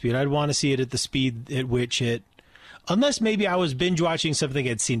a higher speed. I'd want to see it at the speed at which it, unless maybe I was binge watching something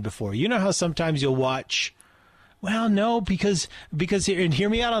I'd seen before. You know how sometimes you'll watch, well, no, because and hear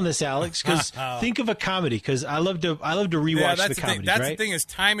me out on this, Alex, because think of a comedy, because I love to rewatch the comedy. That's right? the thing is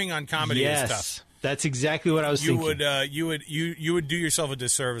timing on comedy is tough. That's exactly what I was thinking. You would do yourself a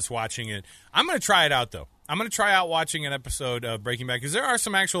disservice watching it. I'm going to try it out though. I'm going to try out watching an episode of Breaking Bad because there are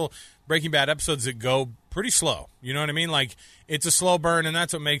some actual Breaking Bad episodes that go pretty slow. You know what I mean? Like it's a slow burn, and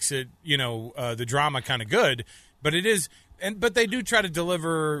that's what makes it, the drama kind of good. But it is, but they do try to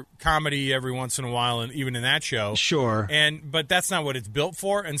deliver comedy every once in a while, and even in that show, sure. But that's not what it's built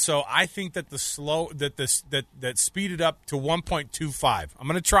for. And so I think that that speed it up to 1.25. I'm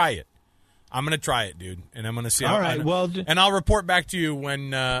going to try it. I'm going to try it, dude, and I'm going to see. All right, and I'll report back to you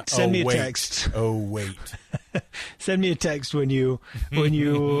when. Send me a text. Oh wait, send me a text when you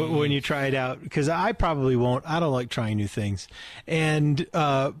try it out, because I probably won't. I don't like trying new things, and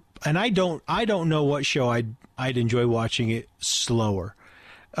I don't know what show I'd enjoy watching it slower.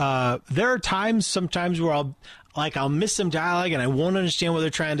 There are sometimes where I'll miss some dialogue and I won't understand what they're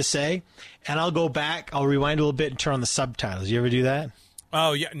trying to say, and I'll go back, I'll rewind a little bit and turn on the subtitles. You ever do that?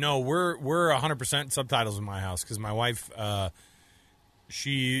 Oh yeah, no, we're 100% subtitles in my house because my wife,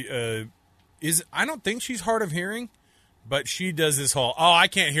 she is. I don't think she's hard of hearing, but she does this whole, I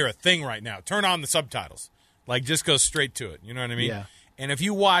can't hear a thing right now. Turn on the subtitles, like just go straight to it. You know what I mean? Yeah. And if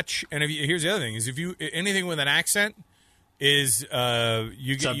you watch, here's the other thing: is if you anything with an accent is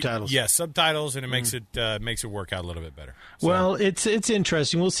you get subtitles. Subtitles, and it makes it work out a little bit better. So. Well, it's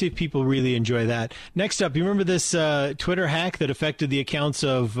interesting. We'll see if people really enjoy that. Next up, you remember this Twitter hack that affected the accounts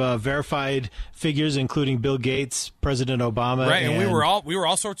of verified figures, including Bill Gates, President Obama, right? And we were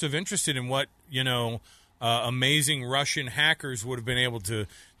all sorts of interested in what amazing Russian hackers would have been able to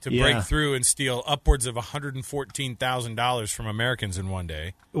break through and steal upwards of $114,000 from Americans in one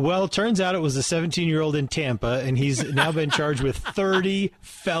day. Well, it turns out it was a 17-year-old in Tampa, and he's now been charged with 30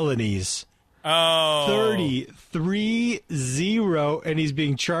 felonies. Oh. 30, and he's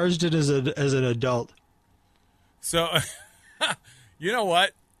being charged as an adult. So, you know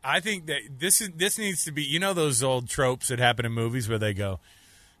what? I think that this needs to be, those old tropes that happen in movies where they go,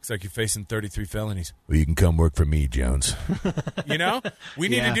 looks like you're facing 33 felonies. Well, you can come work for me, Jones. We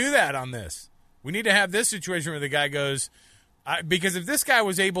need to do that on this. We need to have this situation where the guy goes, because if this guy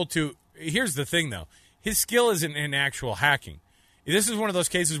was able to, here's the thing, though. His skill isn't in actual hacking. This is one of those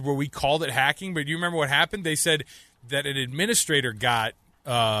cases where we called it hacking, but do you remember what happened? They said that an administrator got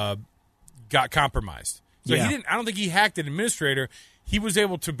compromised. So he didn't. I don't think he hacked an administrator. He was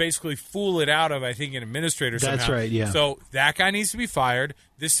able to basically fool it out of, I think, an administrator somehow. That's right, yeah. So that guy needs to be fired.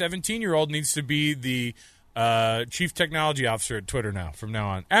 This 17-year-old needs to be the chief technology officer at Twitter from now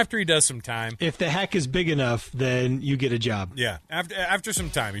on, after he does some time. If the hack is big enough, then you get a job. Yeah, after some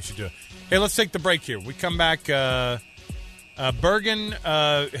time, he should do it. Hey, let's take the break here. We come back. Bergen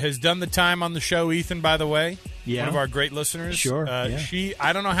has done the time on the show, Ethan, by the way. Yeah. One of our great listeners. Sure. She,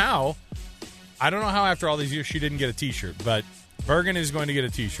 I don't know how after all these years she didn't get a T-shirt, but Bergen is going to get a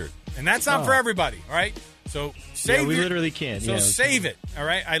T-shirt. And that's not for everybody, all right? So save we literally can't. So save it, all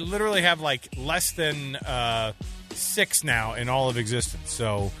right? I literally have like less than 6 now in all of existence.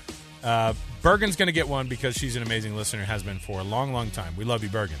 So Bergen's going to get one because she's an amazing listener, has been for a long, long time. We love you,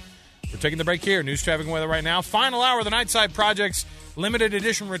 Bergen. We're taking the break here. News, traffic, and weather right now. Final hour of the Nightside Project's limited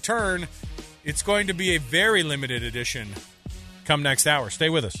edition return. It's going to be a very limited edition come next hour. Stay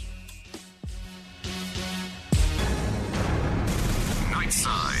with us.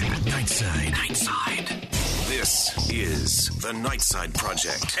 Nightside. This is the Nightside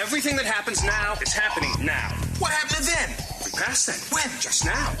Project. Everything that happens now is happening now. What happened then? We passed it. When? Just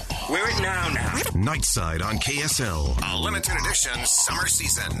now. We're it now. Nightside on KSL. A limited edition summer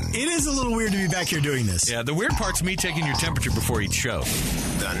season. It is a little weird to be back here doing this. Yeah, the weird part's me taking your temperature before each show.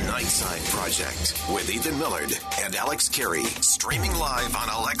 The Nightside Project with Ethan Millard and Alex Carey. Streaming live on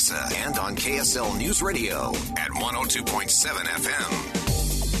Alexa and on KSL News Radio at 102.7 FM.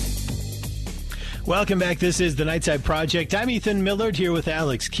 Welcome back. This is the Nightside Project. I'm Ethan Millard here with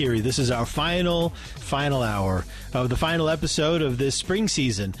Alex Carey. This is our final hour of the final episode of this spring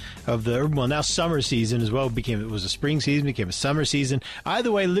season of now summer season as well. It was a spring season, became a summer season.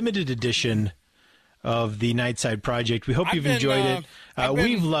 Either way, limited edition of the Nightside Project. We hope you've enjoyed it.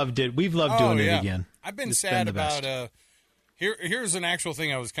 We've loved it. We've loved doing it again. I've been sad about here's an actual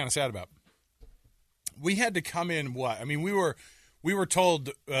thing I was kind of sad about. We had to come in we were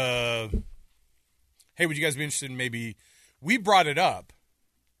told hey, would you guys be interested in maybe – we brought it up,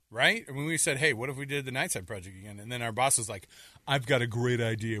 right? And when we said, hey, what if we did the Nightside Project again? And then our boss was like, I've got a great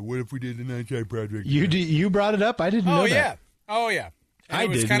idea. What if we did the Nightside Project again? You brought it up? I didn't know that. Oh, yeah. And I it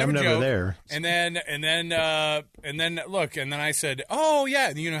was did. kind of I'm a never joke. there. And then look, and then I said, oh, yeah.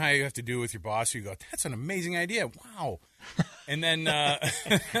 And you know how you have to do with your boss? You go, that's an amazing idea. Wow. And then,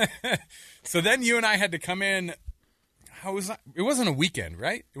 so then you and I had to come in. How was that? It wasn't a weekend,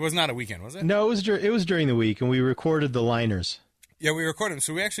 right? It was not a weekend, was it? No, it was during the week, and we recorded the liners. Yeah, we recorded them.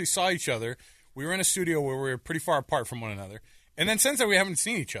 So we actually saw each other. We were in a studio where we were pretty far apart from one another. And then since then, we haven't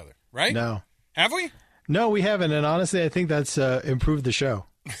seen each other, right? No. Have we? No, we haven't. And honestly, I think that's improved the show.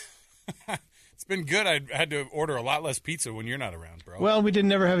 It's been good. I had to order a lot less pizza when you're not around, bro. Well, we didn't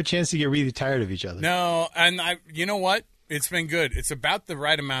never have a chance to get really tired of each other. No, and you know what? It's been good. It's about the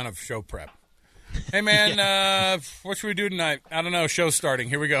right amount of show prep. Hey, man, what should we do tonight? I don't know. Show's starting.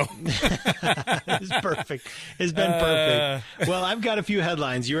 Here we go. It's perfect. It's been perfect. Well, I've got a few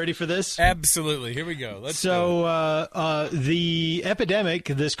headlines. You ready for this? Absolutely. Here we go. Let's go. The epidemic,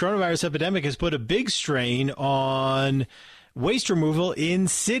 this coronavirus epidemic, has put a big strain on waste removal in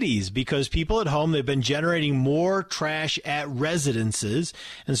cities because people at home, they've been generating more trash at residences.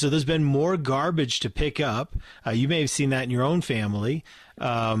 And so there's been more garbage to pick up. You may have seen that in your own family.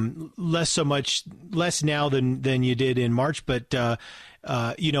 Less now than you did in March, but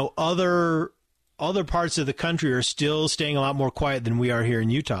other parts of the country are still staying a lot more quiet than we are here in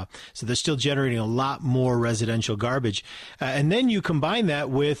Utah. So they're still generating a lot more residential garbage. And then you combine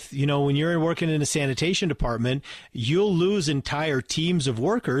that with, when you're working in a sanitation department, you'll lose entire teams of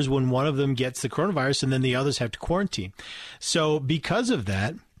workers when one of them gets the coronavirus and then the others have to quarantine. So because of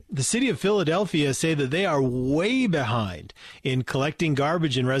that, the city of Philadelphia say that they are way behind in collecting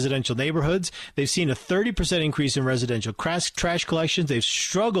garbage in residential neighborhoods. They've seen a 30% increase in residential trash collections. They've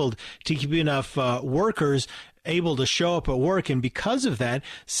struggled to keep enough workers able to show up at work. And because of that,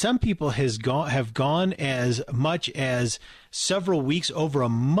 some people have gone as much as several weeks, over a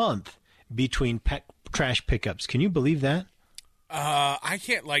month, between trash pickups. Can you believe that? I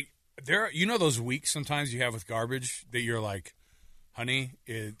can't, those weeks sometimes you have with garbage that you're like, honey,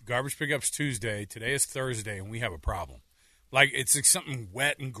 garbage pickup's Tuesday. Today is Thursday, and we have a problem. Like, it's like something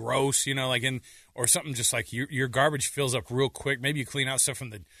wet and gross, or something just like your garbage fills up real quick. Maybe you clean out stuff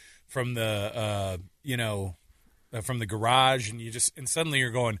from the garage, and suddenly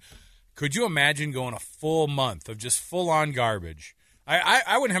you're going. Could you imagine going a full month of just full on garbage?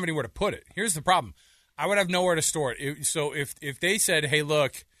 I wouldn't have anywhere to put it. Here's the problem: I would have nowhere to store it. So if they said, hey,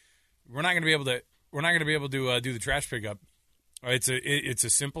 look, we're not going to be able to do the trash pickup. It's a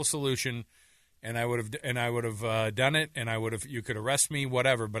simple solution, and I would have done it, and you could arrest me,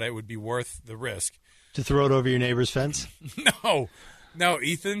 whatever, but it would be worth the risk. To throw it over your neighbor's fence? No,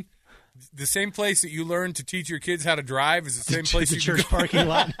 Ethan. The same place that you learn to teach your kids how to drive is the same place the church parking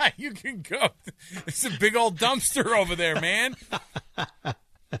lot. You can go. It's a big old dumpster over there, man.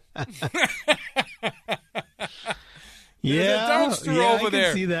 Yeah, there's a dumpster over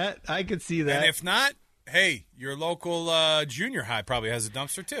there. I could see that. And if not, hey, your local junior high probably has a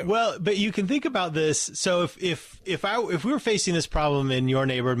dumpster too. Well, but you can think about this. So if we were facing this problem in your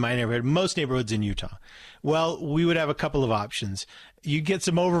neighborhood, my neighborhood, most neighborhoods in Utah, well, we would have a couple of options. You'd get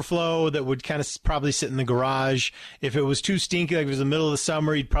some overflow that would kind of probably sit in the garage. If it was too stinky, like it was the middle of the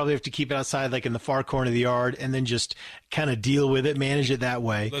summer, you'd probably have to keep it outside, like in the far corner of the yard, and then just kind of deal with it, manage it that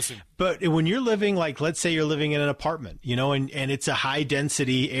way. Listen. But when you're living, like, let's say you're living in an apartment, and it's a high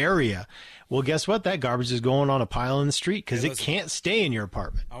density area. Well, guess what? That garbage is going on a pile in the street because it can't stay in your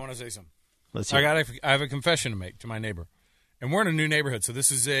apartment. I want to say something. Let's hear. I have a confession to make to my neighbor, and we're in a new neighborhood, so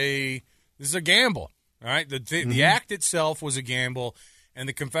this is a gamble. All right, the act itself was a gamble, and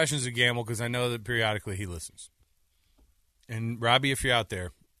the confession is a gamble because I know that periodically he listens. And Robbie, if you're out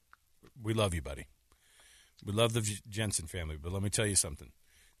there, we love you, buddy. We love the Jensen family, but let me tell you something.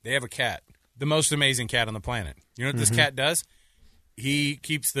 They have a cat, the most amazing cat on the planet. You know what this cat does? He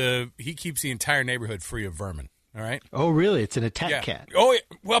keeps the entire neighborhood free of vermin. All right. Oh, really? It's an attack cat. Oh, yeah.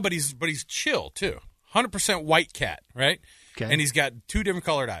 Well, but he's chill too. 100% white cat, right? Okay. And he's got 2 different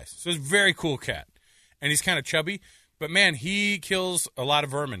colored eyes, so it's a very cool cat. And he's kind of chubby, but man, he kills a lot of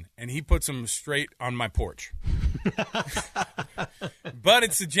vermin, and he puts them straight on my porch. But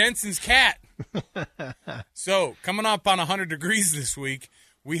it's the Jensen's cat. So coming up on 100 degrees this week,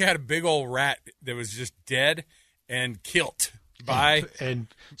 we had a big old rat that was just dead and killed by and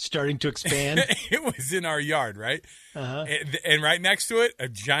starting to expand. It was in our yard, right? Uh-huh. And right next to it, a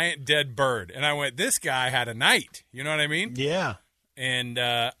giant dead bird. And I went, this guy had a night. You know what I mean? Yeah. And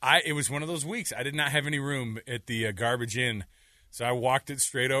it was one of those weeks. I did not have any room at the garbage in, so I walked it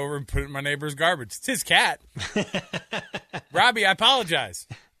straight over and put it in my neighbor's garbage. It's his cat. Robbie, I apologize.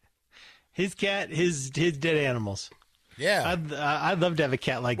 His cat, his dead animals. Yeah. I'd love to have a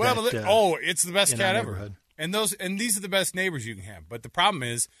cat like well, that. It's the best cat ever. And these are the best neighbors you can have. But the problem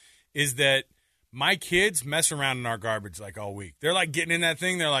is that my kids mess around in our garbage like all week. They're like getting in that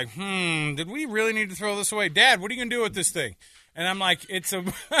thing. They're like, did we really need to throw this away? Dad, what are you going to do with this thing? And I'm like,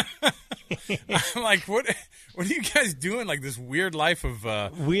 I'm like, what are you guys doing? Like this weird life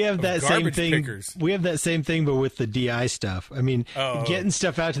of we have that same thing. Pickers. We have that same thing, but with the DI stuff. I mean, getting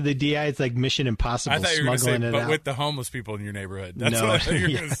stuff out to the DI, it's like Mission Impossible. I thought you were going to say, but out. with the homeless people in your neighborhood. That's what I thought you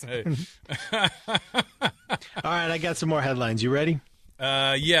were going to say. All right, I got some more headlines. You ready?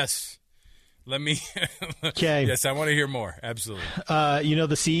 Yes. Let me. Okay. Yes, I want to hear more. Absolutely. You know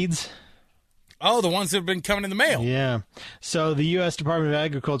the seeds? Oh, the ones that have been coming in the mail. Yeah. So the U.S. Department of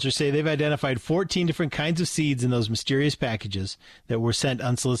Agriculture say they've identified 14 different kinds of seeds in those mysterious packages that were sent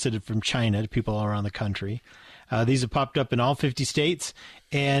unsolicited from China to people all around the country. These have popped up in all 50 states,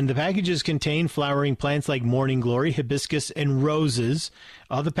 and the packages contain flowering plants like morning glory, hibiscus, and roses.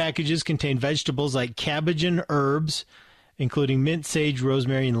 Other packages contain vegetables like cabbage and herbs, including mint, sage,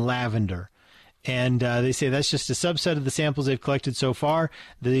 rosemary, and lavender. And they say that's just a subset of the samples they've collected so far.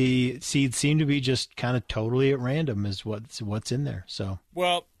 The seeds seem to be just kind of totally at random is what's in there. So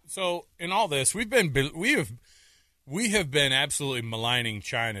in all this, we have been absolutely maligning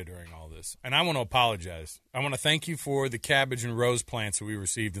China during all this, and I want to apologize. I want to thank you for the cabbage and rose plants that we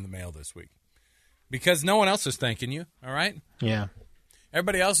received in the mail this week, because no one else is thanking you. All right? Yeah.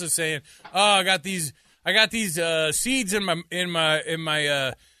 Everybody else is saying, "Oh, I got these seeds in my."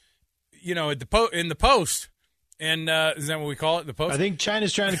 In the post, and is that what we call it? The post. I think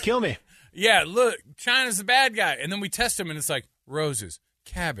China's trying to kill me. Yeah, look, China's the bad guy, and then we test them, and it's like roses,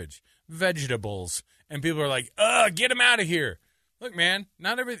 cabbage, vegetables, and people are like, get them out of here. Look, man,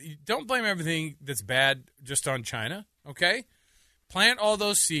 don't blame everything that's bad just on China. Okay, plant all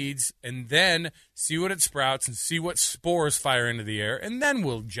those seeds, and then see what it sprouts, and see what spores fire into the air, and then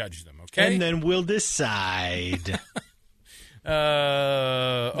we'll judge them. Okay, and then we'll decide.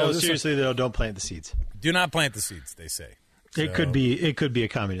 No, seriously, though, don't plant the seeds. Do not plant the seeds, they say. So, it could be a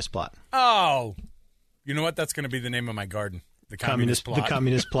communist plot. Oh, you know what? That's going to be the name of my garden. The communist plot. The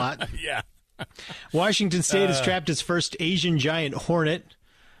communist plot. Yeah. Washington State has trapped its first Asian giant hornet,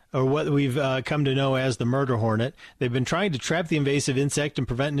 or what we've come to know as the murder hornet. They've been trying to trap the invasive insect and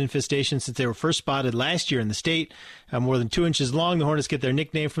prevent an infestation since they were first spotted last year in the state. More than 2 inches long, the hornets get their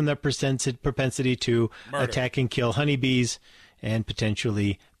nickname from their propensity to attack and kill honeybees and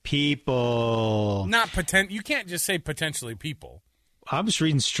potentially people. You can't just say potentially people. I'm just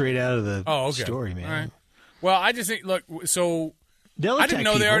reading straight out of the story, man. All right. Well, I just think, look, so I didn't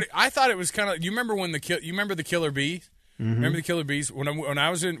know people. I thought it was kind of. You remember the killer bees? Mm-hmm. Remember the killer bees? When I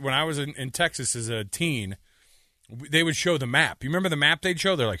was in Texas as a teen, they would show the map. You remember the map they'd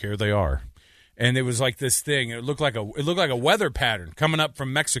show? They're like, here they are, and it was like this thing. It looked like a weather pattern coming up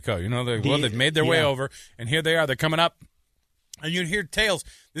from Mexico. You know, they've made their way over, and here they are. They're coming up, and you'd hear tales.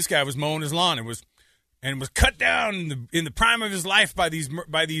 This guy was mowing his lawn and was cut down in the prime of his life by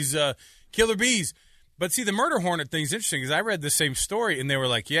these killer bees. But see, the murder hornet thing's interesting because I read the same story, and they were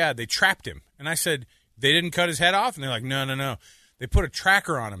like, yeah, they trapped him, and I said. They didn't cut his head off? And they're like, no. They put a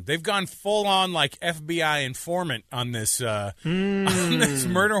tracker on him. They've gone full-on, like, FBI informant on this on this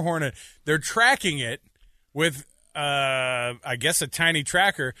murder hornet. They're tracking it with, I guess, a tiny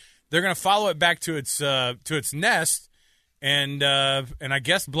tracker. They're going to follow it back to its nest and I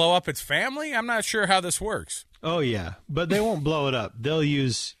guess blow up its family? I'm not sure how this works. Oh, yeah. But they won't blow it up. They'll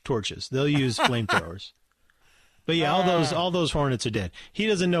use torches. They'll use flamethrowers. But yeah, all those hornets are dead. He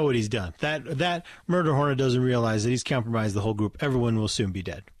doesn't know what he's done. That murder hornet doesn't realize that he's compromised the whole group. Everyone will soon be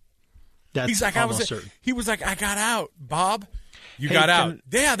dead. That's almost certain. He was like, I got out, Bob. You got out.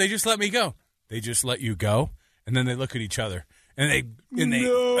 Yeah, they just let me go. They just let you go, and then they look at each other, and then they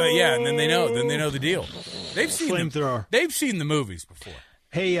know the deal. They've seen flamethrower. They've seen the movies before.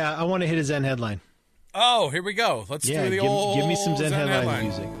 Hey, I want to hit a Zen headline. Oh, here we go. Let's do the old. Give me some Zen headline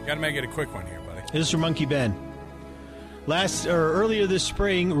music. Got to make it a quick one here, buddy. This is from Monkey Ben. Earlier this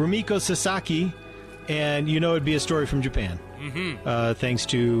spring, Rumiko Sasaki, and it'd be a story from Japan, thanks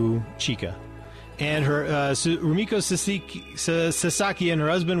to Chika, and her Rumiko Sasaki and her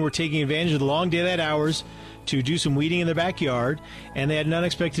husband were taking advantage of the long daylight hours to do some weeding in their backyard, and they had an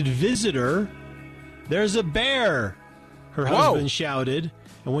unexpected visitor. There's a bear, her husband shouted.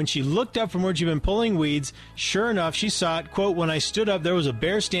 And when she looked up from where she'd been pulling weeds, sure enough, she saw it. Quote, when I stood up, there was a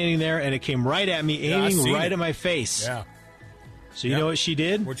bear standing there, and it came right at me, aiming right at my face. Yeah. So you know what she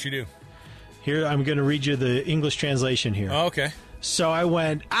did? What'd she do? Here, I'm going to read you the English translation here. Oh, okay. So I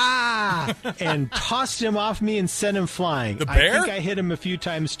went, ah! and tossed him off me and sent him flying. The bear? I think I hit him a few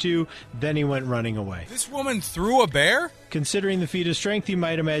times, too. Then he went running away. This woman threw a bear? Considering the feat of strength, you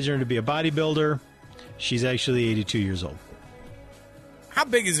might imagine her to be a bodybuilder. She's actually 82 years old. How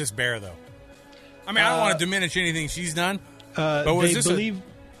big is this bear, though? I mean, I don't want to diminish anything she's done. But was this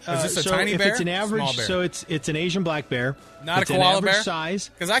is this a so tiny if bear? It's an average, Small bear? so it's an Asian black bear. Not it's a koala an average bear? Size.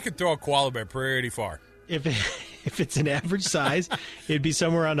 Because I could throw a koala bear pretty far. If it's an average size, it'd be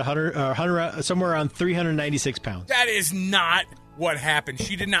somewhere around 100, somewhere around 396 pounds. That is not what happened.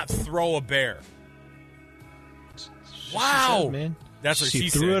 She did not throw a bear. Wow, said, man. That's what she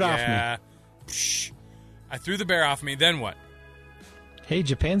threw said. it off yeah. Me. Psh. I threw the bear off me. Then what? Hey,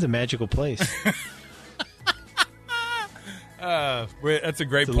 Japan's a magical place. That's a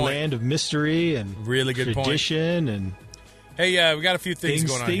great it's point. A land of mystery and really good tradition and. Hey, we got a few things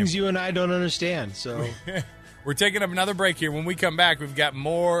going on. Things here. you and I don't understand. So we're taking up another break here. When we come back, we've got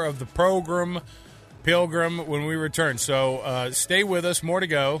more of the program, Pilgrim, when we return. So stay with us. More to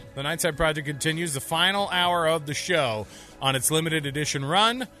go. The Nightside Project continues the final hour of the show on its limited edition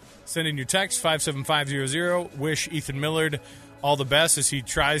run. Send in your text 57500. Wish Ethan Millard all the best as he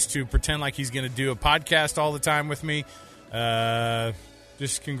tries to pretend like he's going to do a podcast all the time with me.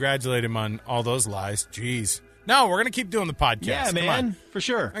 Just congratulate him on all those lies. Jeez. No, we're going to keep doing the podcast. Yeah, man, for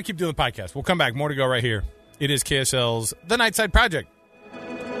sure. We're going to keep doing the podcast. We'll come back. More to go right here. It is KSL's The Nightside Project.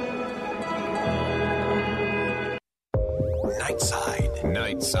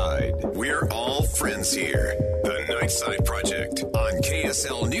 Nightside. We're all friends here. The Nightside Project on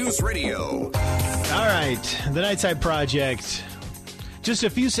KSL News Radio. All right, The Nightside Project. Just a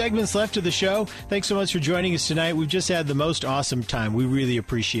few segments left of the show. Thanks so much for joining us tonight. We've just had the most awesome time. We really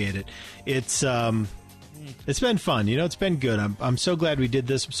appreciate it. It's been fun. You know, it's been good. I'm so glad we did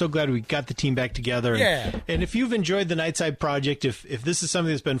this. I'm so glad we got the team back together. Yeah. And if you've enjoyed the Nightside Project, if this is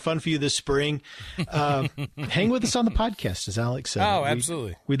something that's been fun for you this spring, hang with us on the podcast, as Alex said. Oh,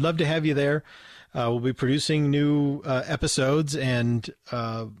 absolutely. We'd love to have you there. We'll be producing new episodes and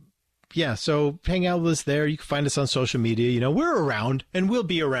yeah, so hang out with us there. You can find us on social media. You know, we're around and we'll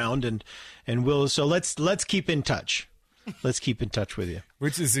be around and we'll so let's keep in touch. Let's keep in touch with you.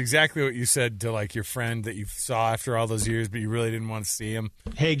 Which is exactly what you said to like your friend that you saw after all those years, but you really didn't want to see him.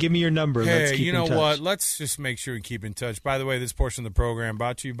 Hey, give me your number. Hey, let's keep you know in touch. what? Let's just make sure we keep in touch. By the way, this portion of the program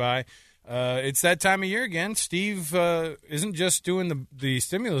brought to you by it's that time of year again. Steve isn't just doing the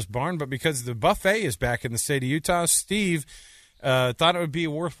stimulus barn, but because the buffet is back in the state of Utah, Steve thought it would be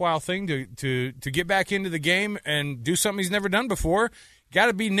a worthwhile thing to get back into the game and do something he's never done before. Got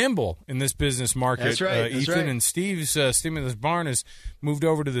to be nimble in this business market. That's right. Ethan, right. And Steve's Stimulus Barn has moved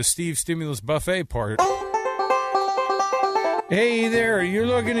over to the Steve Stimulus Buffet part. Hey there, you're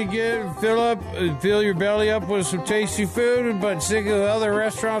looking to fill your belly up with some tasty food, but sick of other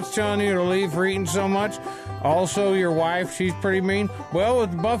restaurants telling you to leave for eating so much? Also, your wife, she's pretty mean. Well,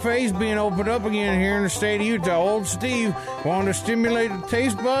 with the buffets being opened up again here in the state of Utah, old Steve wanted to stimulate the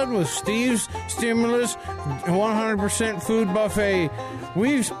taste bud with Steve's Stimulus 100% food buffet.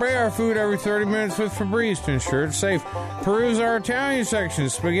 We spray our food every 30 minutes with Febreze to ensure it's safe. Peruse our Italian section,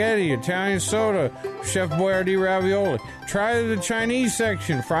 spaghetti, Italian soda, Chef Boyardee ravioli. Try the Chinese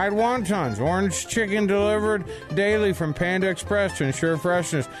section, fried wontons, orange chicken delivered daily from Panda Express to ensure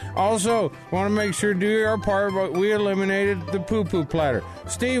freshness. Also, want to make sure to do our part, but we eliminated the poo-poo platter.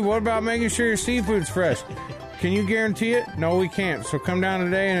 Steve, what about making sure your seafood's fresh? Can you guarantee it? No, we can't. So come down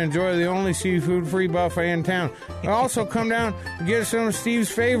today and enjoy the only seafood-free buffet in town. Also, come down and get some of Steve's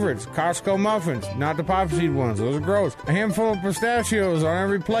favorites. Costco muffins, not the pop seed ones. Those are gross. A handful of pistachios on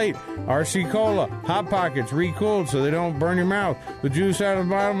every plate. RC Cola, Hot Pockets, recooled so they don't burn your mouth. The juice out of the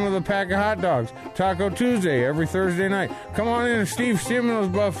bottom of the pack of hot dogs. Taco Tuesday every Thursday night. Come on in to Steve's Stimulus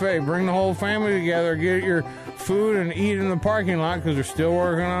Buffet. Bring the whole family together. Get your food and eat in the parking lot because they're still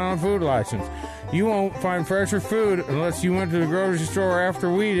working on a food license. You won't find fresher food unless you went to the grocery store after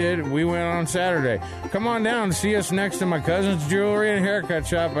we did. We went on Saturday. Come on down and see us next to my cousin's jewelry and haircut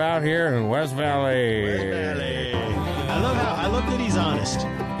shop out here in West Valley. I love that he's honest.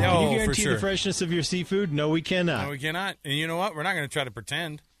 Can you guarantee for sure. the freshness of your seafood? No, we cannot. No, we cannot. And you know what? We're not going to try to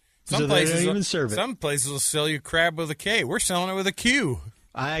pretend. So they don't even serve it. Some places will sell you crab with a K. We're selling it with a Q.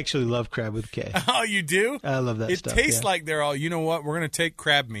 I actually love crab with K. Oh, you do? I love that stuff. It tastes like they're all, you know what? We're going to take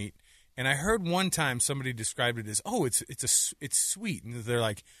crab meat. And I heard one time somebody described it as, it's sweet. And they're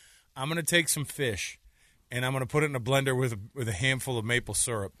like, I'm going to take some fish and I'm going to put it in a blender with a handful of maple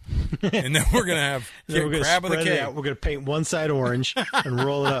syrup. And then we're going to have crab with a K. We're going to paint one side orange and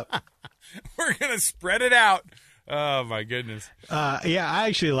roll it up. We're going to spread it out. Oh, my goodness. Yeah, I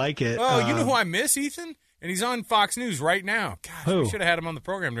actually like it. Oh, you know who I miss, Ethan? and he's on Fox News right now. Gosh, Who? we should have had him on the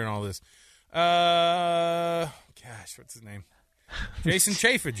program during all this. Gosh, what's his name? Jason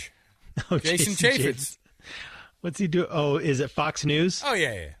Chaffetz. Oh, Jason Chaffetz. What's he do? Oh, is it Fox News? Oh,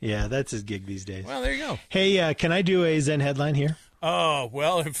 yeah. Yeah, that's his gig these days. Well, there you go. Hey, can I do a Zen headline here? Oh,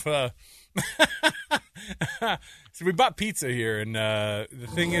 well, if so we bought pizza here, and the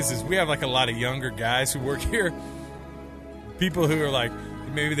thing is we have like a lot of younger guys who work here. People who are like,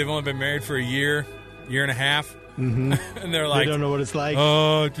 maybe they've only been married for a year and a half. Mm-hmm. And they're like, they don't know what it's like.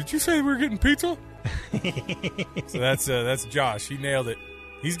 Did you say we're getting pizza? So that's Josh. He nailed it.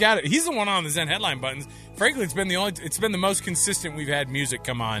 He's got it. He's the one on the Zen headline buttons. Frankly, it's been the most consistent we've had music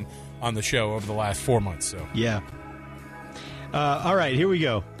come on the show over the last 4 months. So yeah. All right, here we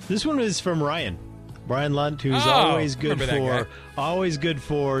go. This one is from Ryan Lunt, who's always good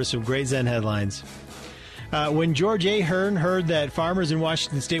for some great Zen headlines. When George Ahern heard that farmers in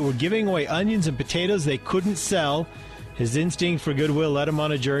Washington State were giving away onions and potatoes they couldn't sell, his instinct for goodwill led him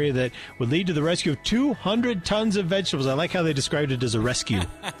on a journey that would lead to the rescue of 200 tons of vegetables. I like how they described it as a rescue.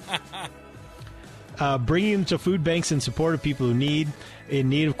 Bringing them to food banks in support of people in need.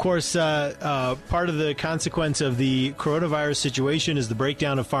 Of course, part of the consequence of the coronavirus situation is the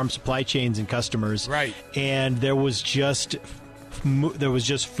breakdown of farm supply chains and customers. Right. And there was just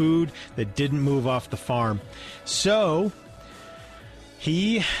food that didn't move off the farm. So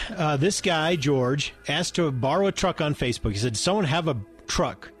this guy, George, asked to borrow a truck on Facebook. He said, "Does someone have a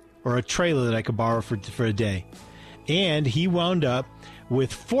truck or a trailer that I could borrow for a day?" And he wound up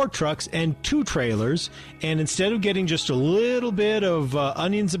with 4 trucks and 2 trailers. And instead of getting just a little bit of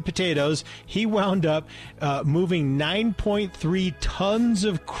onions and potatoes, he wound up moving 9.3 tons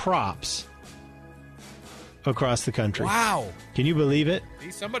of crops across the country. Wow. Can you believe it?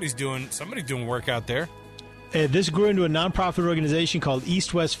 Somebody's doing work out there. This grew into a nonprofit organization called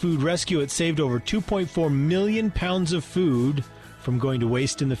East West Food Rescue. It saved over 2.4 million pounds of food from going to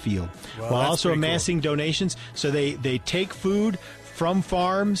waste in the field, while also amassing donations. So they take food from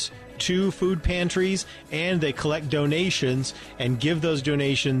farms to food pantries, and they collect donations and give those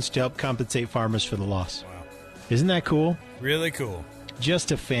donations to help compensate farmers for the loss. Wow. Isn't that cool? Really cool.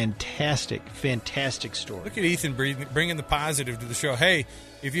 Just a fantastic, fantastic story. Look at Ethan bringing the positive to the show. Hey,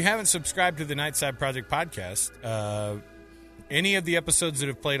 if you haven't subscribed to the Nightside Project podcast, any of the episodes that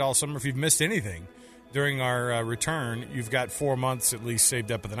have played all summer, if you've missed anything during our return, you've got 4 months at least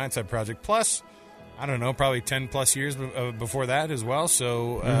saved up at the Nightside Project. Plus, I don't know, probably 10 plus years before that as well.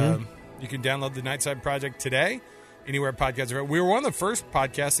 So you can download the Nightside Project today, anywhere podcasts are. We were one of the first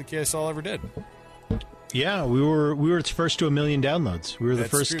podcasts that KSL ever did. Yeah, we were first to 1 million downloads. We were the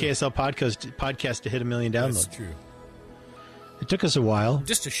first true. KSL podcast to hit 1 million downloads. That's true. It took us a while.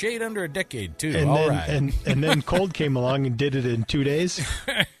 Just a shade under a decade, too. And then Cold came along and did it in 2 days.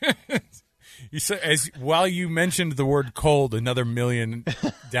 You said, while you mentioned the word cold, another 1 million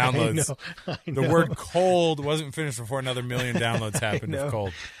downloads. I know. The word cold wasn't finished before another 1 million downloads happened with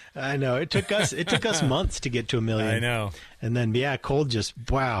cold. I know. It took us months to get to 1 million. I know. And then, Cold just,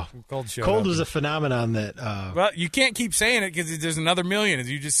 wow. Cold was a phenomenon that... well, you can't keep saying it because there's another 1 million, as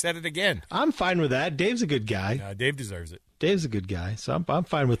you just said it again. I'm fine with that. Dave's a good guy. No, Dave deserves it. Dave's a good guy, so I'm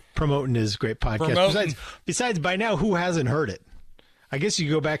fine with promoting his great podcast. Besides, by now, who hasn't heard it? I guess you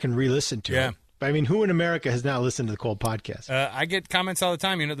go back and re-listen to it. But, I mean, who in America has not listened to the Cold podcast? I get comments all the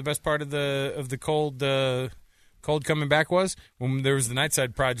time. You know, the best part of the Cold coming back was when there was the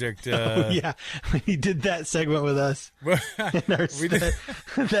Nightside Project. When he did that segment with us.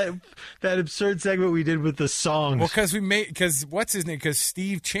 that absurd segment we did with the songs. Well, because what's his name? Because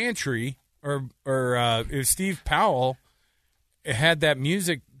Steve Chantry or it was Steve Powell had that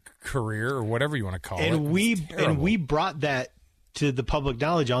music career or whatever you want to call it. And we brought that to the public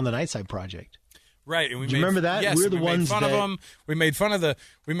knowledge on the Nightside Project. Right, and Do you remember that? Yes, we're the ones made fun of them. We made fun of the.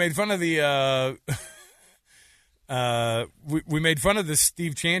 We made fun of the. We made fun of the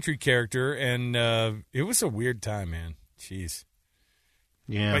Steve Chantry character, and it was a weird time, man. Jeez.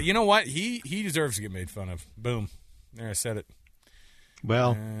 Yeah. But you know what? He deserves to get made fun of. Boom. There, I said it. Well,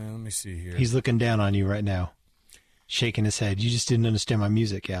 let me see here. He's looking down on you right now, shaking his head. You just didn't understand my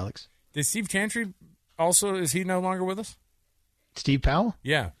music, Alex. Did Steve Chantry also? Is he no longer with us? Steve Powell?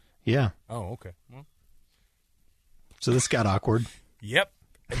 Yeah. Yeah. Oh, okay. Well. So this got awkward. Yep.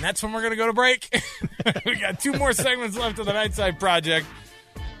 And that's when we're going to go to break. We got 2 more segments left of the Nightside Project.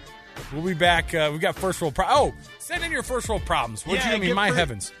 We'll be back. We got first world problems. Oh, send in your first world problems. Would you? I mean, my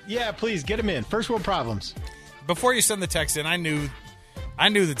heavens. Yeah, please get them in. First world problems. Before you send the text in, I knew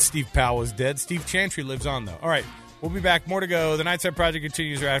that Steve Powell was dead. Steve Chantry lives on, though. All right. We'll be back. More to go. The Nightside Project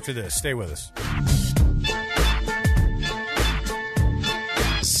continues right after this. Stay with us.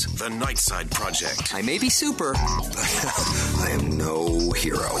 The Nightside Project. I may be super. I am no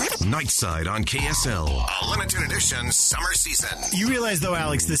hero. Nightside on KSL. A limited edition summer season. You realize, though,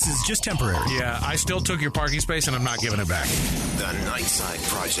 Alex, this is just temporary. Yeah, I still took your parking space, and I'm not giving it back. The Nightside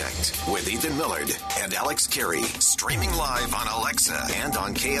Project with Ethan Millard and Alex Carey. Streaming live on Alexa and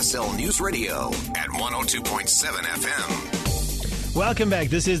on KSL News Radio at 102.7 FM. Welcome back.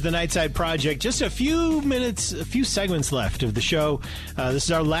 This is the Nightside Project. Just a few segments left of the show. This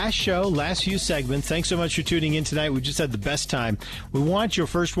is our last show, last few segments. Thanks so much for tuning in tonight. We just had the best time. We want your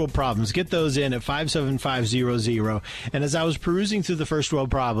first world problems. Get those in at 57500. And as I was perusing through the first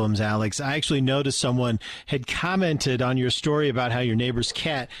world problems, Alex, I actually noticed someone had commented on your story about how your neighbor's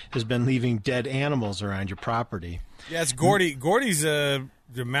cat has been leaving dead animals around your property. Yeah, it's Gordy. Gordy's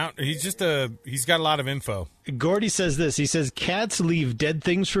he's got a lot of info. Gordy says this. He says, cats leave dead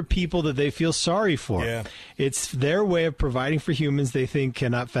things for people that they feel sorry for. Yeah. It's their way of providing for humans they think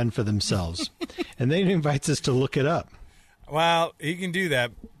cannot fend for themselves. And then he invites us to look it up. Well, he can do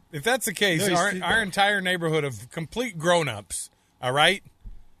that. If that's the case, our entire neighborhood of complete grown-ups, all right?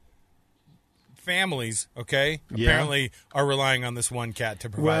 Families, okay, apparently are relying on this one cat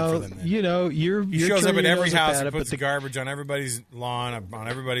to provide for them. Then. You know, he shows up at every house and puts the garbage on everybody's lawn, on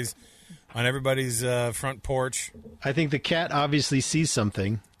everybody's front porch. I think the cat obviously sees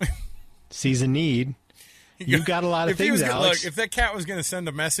something, sees a need. You've got a lot of things, Alex. Look, if that cat was going to send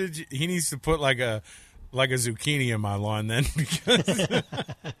a message, he needs to put like a zucchini in my lawn then, because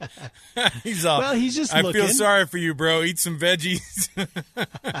he's all. Well, he's just. I looking. feel sorry for you, bro. Eat some veggies.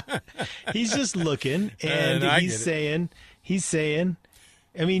 He's just looking, and he's saying.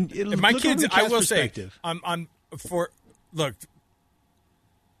 I mean, my kids. I will say,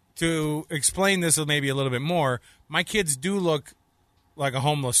 to explain this maybe a little bit more. My kids do look like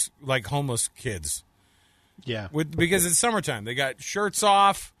homeless kids. Yeah, because it's summertime. They got shirts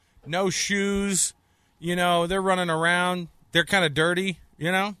off, no shoes. You know, they're running around. They're kind of dirty,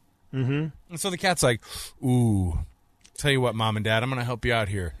 you know? Mm-hmm. And so the cat's like, ooh, tell you what, Mom and Dad, I'm going to help you out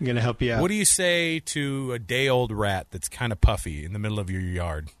here. I'm going to help you out. What do you say to a day-old rat that's kind of puffy in the middle of your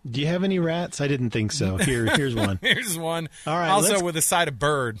yard? Do you have any rats? I didn't think so. Here's one. Here's one. All right. Also with a side of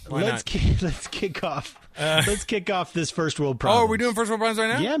bird. Let's kick off. Let's kick off this first world problem. Oh, are we doing first world problems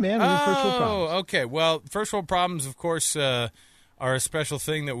right now? Yeah, man. We're doing first world problems. Oh, okay. Well, first world problems, of course, are a special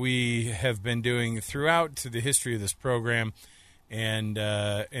thing that we have been doing throughout the history of this program, and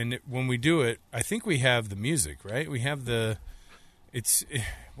when we do it, I think we have the music, right? We have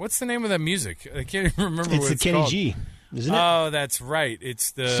what's the name of that music? I can't even remember. It's what it's Kenny called. G, isn't it? Oh, that's right. It's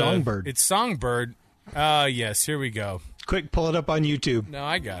the Songbird. It's Songbird. Yes. Here we go. Quick, pull it up on YouTube. No,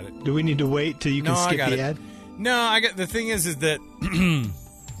 I got it. Do we need to wait till you can skip the ad? No, I got. The thing is that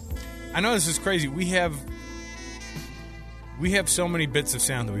I know this is crazy. We have so many bits of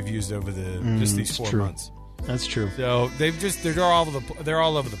sound that we've used over just these 4 months. That's true. So they're all over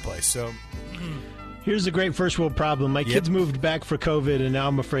the place. So here's the great first world problem. My kids moved back for COVID, and now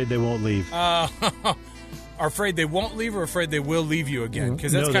I'm afraid they won't leave. Are afraid they won't leave, or afraid they will leave you again?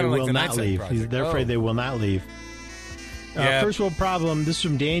 Because that's kind of like the Nightside Project. They're afraid they will not leave. First world problem. This is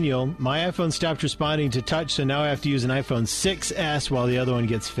from Daniel. My iPhone stopped responding to touch, so now I have to use an iPhone 6S while the other one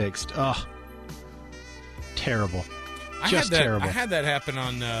gets fixed. Ugh. Terrible. Terrible. I had that happen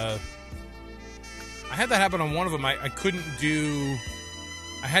on. I had that happen on one of them. I couldn't do.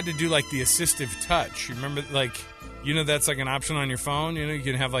 I had to do like the assistive touch. You remember, that's like an option on your phone. You know, you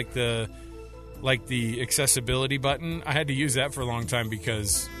can have like the accessibility button. I had to use that for a long time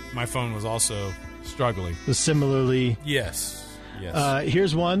because my phone was also struggling. Similarly, yes.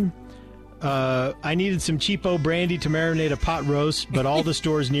 Here's one. I needed some cheapo brandy to marinate a pot roast, but all the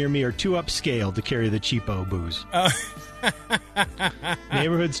stores near me are too upscale to carry the cheapo booze.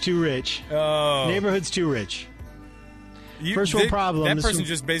 Neighborhood's too rich. Oh. Neighborhood's too rich. First world problem. That person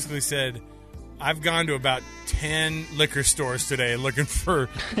just basically said, I've gone to about 10 liquor stores today looking for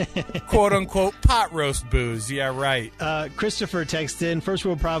quote-unquote pot roast booze. Yeah, right. Christopher texted in, first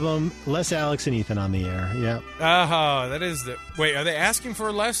world problem, less Alex and Ethan on the air. Yeah. That is the... Wait, are they asking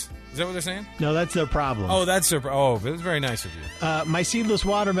for less? Is that what they're saying? No, that's their problem. Oh, that's very nice of you. My seedless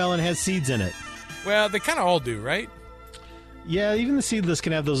watermelon has seeds in it. Well, they kind of all do, right? Yeah, even the seedless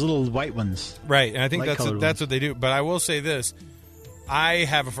can have those little white ones. Right, and I think that's what they do. But I will say this. I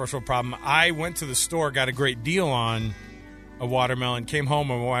have a first world problem. I went to the store, got a great deal on a watermelon, came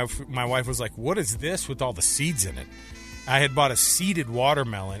home, and my wife was like, what is this with all the seeds in it? I had bought a seeded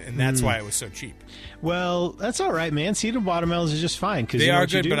watermelon, and that's why it was so cheap. Well, that's all right, man. Seeded watermelons are just fine. They are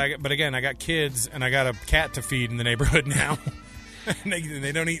good, but again, I got kids, and I got a cat to feed in the neighborhood now.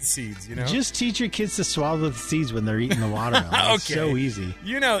 They don't eat seeds, you know? Just teach your kids to swallow the seeds when they're eating the watermelon. Okay. It's so easy.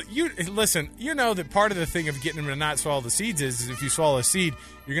 Listen, you know that part of the thing of getting them to not swallow the seeds is if you swallow a seed,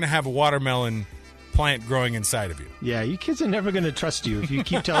 you're going to have a watermelon plant growing inside of you. Yeah, you kids are never going to trust you if you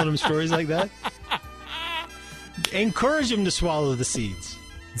keep telling them stories like that. Encourage them to swallow the seeds.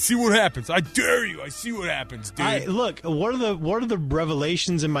 See what happens. I dare you. I see what happens, dude. Look, one of the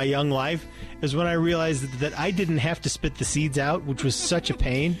revelations in my young life is when I realized that I didn't have to spit the seeds out, which was such a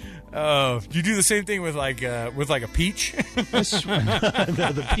pain. Oh, you do the same thing with like a peach?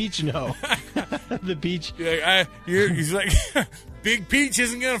 The peach, no. The peach. He's like, Big Peach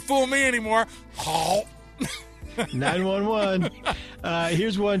isn't going to fool me anymore. 911.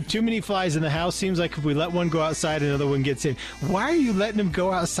 Here's one. Too many flies in the house. Seems like if we let one go outside, another one gets in. Why are you letting him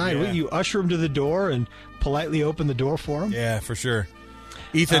go outside? Yeah. What, you usher him to the door and politely open the door for him? Yeah, for sure.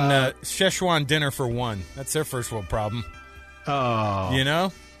 Ethan, Szechuan dinner for one. That's their first world problem. Oh. You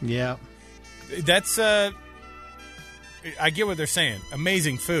know? Yeah. That's, I get what they're saying.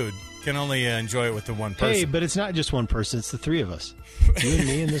 Amazing food. Can only enjoy it with the one person. Hey, but it's not just one person. It's the three of us. You and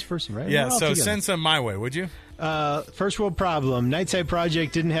me and this person, right? Yeah, so send some my way, would you? First world problem. Nightside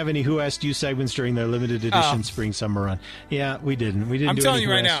Project didn't have any Who Asked You segments during their limited edition spring summer run. Yeah, we didn't. I'm telling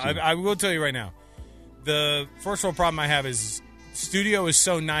you right now. I will tell you right now. The first world problem I have is studio is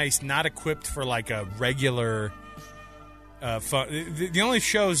so nice, not equipped for like a regular phone. The only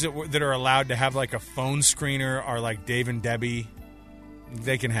shows that are allowed to have like a phone screener are like Dave and Debbie.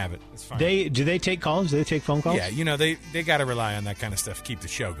 They can have it. It's fine. Do they take calls? Do they take phone calls? Yeah, you know, they got to rely on that kind of stuff to keep the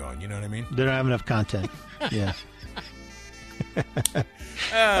show going. You know what I mean? They don't have enough content. Yeah.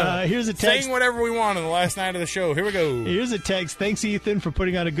 Here's a text. Saying whatever we want on the last night of the show. Here we go. Here's a text. Thanks, Ethan, for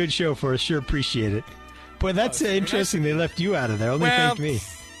putting on a good show for us. Sure appreciate it. Boy, that's interesting. They left you out of there. Only thanked me.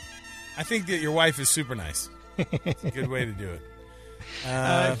 I think that your wife is super nice. It's a good way to do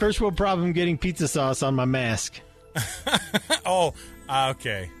it. First world problem getting pizza sauce on my mask.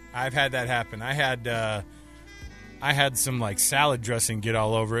 Okay. I've had that happen. I had some like salad dressing get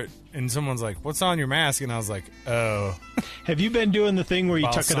all over it, and someone's like, "What's on your mask?" And I was like, "Oh." Have you been doing the thing where you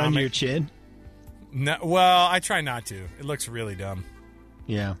Balsamic. tuck it under your chin? No, well, I try not to. It looks really dumb.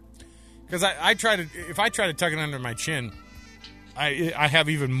 Yeah. Because if I try to tuck it under my chin, I have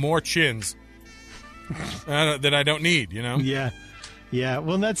even more chins that I don't need. You know? Yeah. Yeah,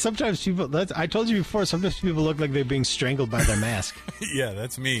 well, sometimes people. I told you before. Sometimes people look like they're being strangled by their mask. Yeah,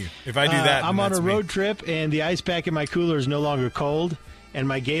 that's me. If I do that, I'm on a road me. trip, and the ice pack in my cooler is no longer cold, and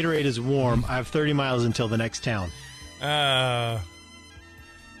my Gatorade is warm. I have 30 miles until the next town.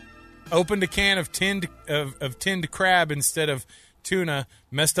 Opened a can of tinned crab instead of tuna.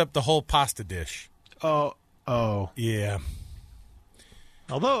 Messed up the whole pasta dish. Oh, yeah.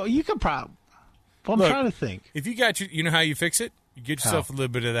 Although you could probably. Well, I'm trying to think. If you got you know how you fix it. You get yourself a little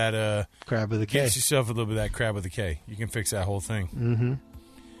bit of that crab with a K. Get yourself a little bit of that crab with a K. You can fix that whole thing. Mm-hmm.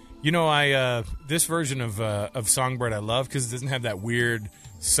 You know, this version of Songbird I love because it doesn't have that weird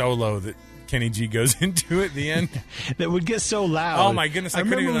solo that Kenny G goes into at the end. That would get so loud. Oh my goodness, I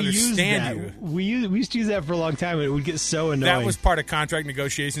couldn't even understand you. We used to use that for a long time, and it would get so annoying. That was part of contract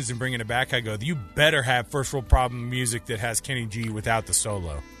negotiations and bringing it back. I go, you better have First World Problem music that has Kenny G without the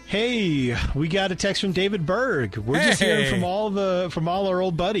solo. Hey, we got a text from David Berg. We're just hearing from all our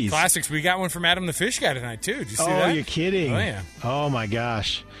old buddies. Classics. We got one from Adam the Fish Guy tonight too. Did you see that? Oh, you're kidding. Oh yeah. Oh my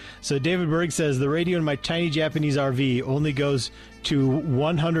gosh. So David Berg says the radio in my tiny Japanese RV only goes to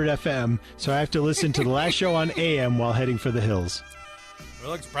 100 FM, so I have to listen to the last show on AM while heading for the hills.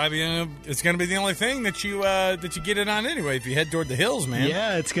 Well, it's going to be the only thing that you get it on anyway. If you head toward the hills, man.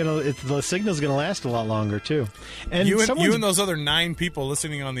 Yeah, the signal's gonna last a lot longer too. And you and those other 9 people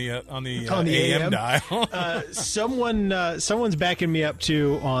listening on the AM dial. Someone's backing me up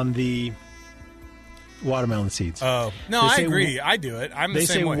too on the watermelon seeds. Oh no, I agree. I do it. I'm the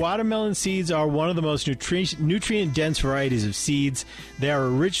same way. They say watermelon seeds are one of the most nutrient-dense varieties of seeds. They are a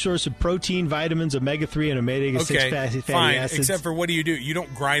rich source of protein, vitamins, omega-3, and omega-6 fatty acids. Except for what do? You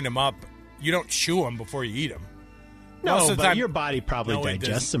don't grind them up. You don't chew them before you eat them. No, but your body probably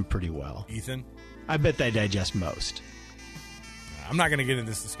digests them pretty well. Ethan? I bet they digest most. I'm not going to get into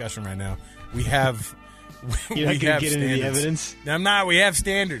this discussion right now. We have You're not going to get into the evidence? I'm not. We have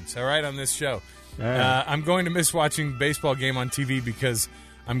standards, all right, on this show. Right. I'm going to miss watching baseball game on TV because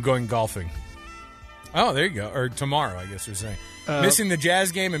I'm going golfing. Oh, there you go. Or tomorrow, I guess you're saying. Missing the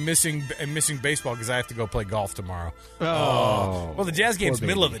Jazz game and missing baseball because I have to go play golf tomorrow. Oh. Well, the Jazz game's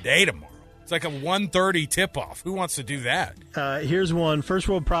middle of the day tomorrow. It's like a 1:30 tip-off. Who wants to do that? Here's one. First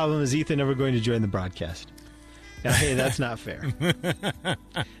world problem, is Ethan ever going to join the broadcast? Now, hey, that's not fair.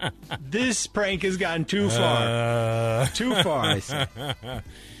 This prank has gone too far. Too far, I say.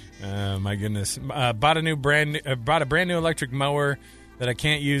 My goodness. Bought a brand new electric mower that I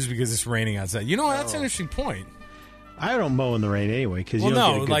can't use because it's raining outside. You know what? That's an interesting point. I don't mow in the rain anyway because you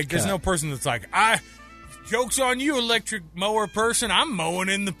don't get a good there's no person that's like, joke's on you, electric mower person. I'm mowing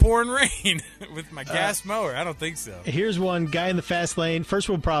in the pouring rain with my gas mower. I don't think so. Here's one guy in the fast lane. First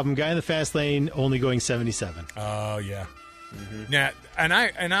world problem. Guy in the fast lane only going 77. Oh yeah. Mm-hmm. Yeah, and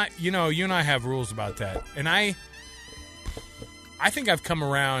I, you know, you and I have rules about that, and I think I've come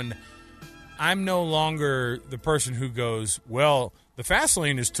around. I'm no longer the person who goes, well, the fast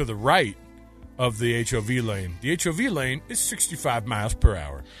lane is to the right of the HOV lane. The HOV lane is 65 miles per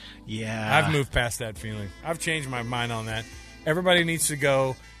hour. Yeah. I've moved past that feeling. I've changed my mind on that. Everybody needs to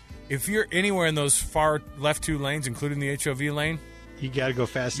go. If you're anywhere in those far left two lanes, including the HOV lane, you got to go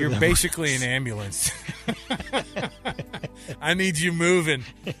faster. You're basically an ambulance. I need you moving.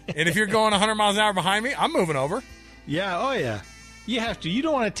 And if you're going 100 miles an hour behind me, I'm moving over. Yeah. Oh, yeah. You have to. You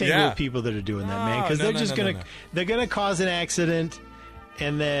don't want to take with people that are doing that, man, because they're just they're gonna cause an accident,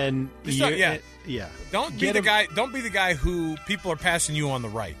 and then yeah. Don't be the guy. Don't be the guy who people are passing you on the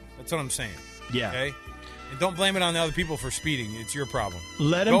right. That's what I'm saying. Yeah. Okay. And don't blame it on the other people for speeding. It's your problem.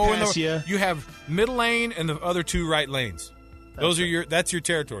 Let them pass you. You have middle lane and the other two right lanes. That's your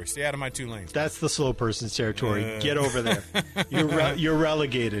territory. Stay out of my two lanes. That's the slow person's territory. Get over there. You're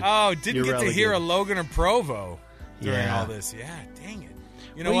relegated. Oh, didn't get to hear a Logan or Provo during all this. Yeah, dang it.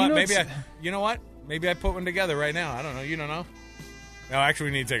 You know what? Maybe I put one together right now. I don't know. You don't know? No, actually,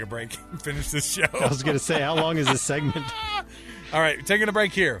 we need to take a break and finish this show. I was going to say, how long is this segment? All right, taking a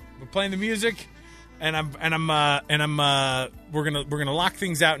break here. We're playing the music, and we're gonna lock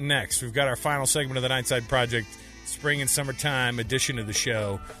things out next. We've got our final segment of the Nightside Project, spring and summertime edition of the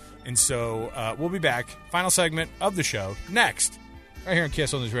show, and so we'll be back. Final segment of the show next, right here on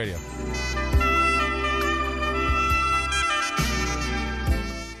KSL News Radio.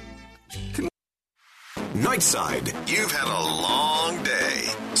 Nightside, you've had a long day.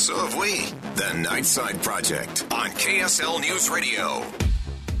 So have we. The Nightside Project on KSL News Radio.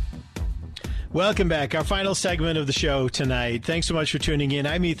 Welcome back. Our final segment of the show tonight. Thanks so much for tuning in.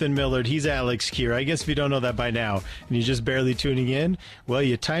 I'm Ethan Millard. He's Alex Kier. I guess if you don't know that by now and you're just barely tuning in, well,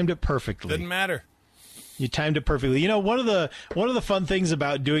 you timed it perfectly. Didn't matter. You timed it perfectly. You know, one of the fun things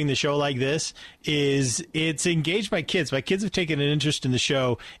about doing the show like this is it's engaged my kids. My kids have taken an interest in the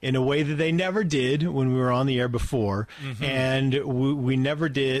show in a way that they never did when we were on the air before, and we never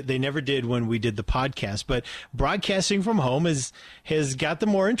did. They never did when we did the podcast. But broadcasting from home has got them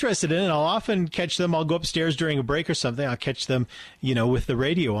more interested in it. I'll often catch them. I'll go upstairs during a break or something. I'll catch them, with the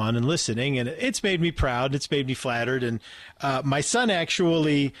radio on and listening, and it's made me proud. It's made me flattered. And my son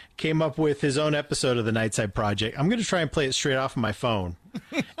actually came up with his own episode of the Nightside Project. I'm going to try and play it straight off of my phone,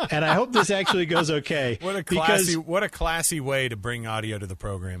 and I hope this actually goes okay. What a classy way to bring audio to the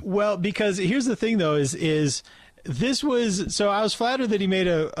program. Well, because here's the thing, though, is this was so I was flattered that he made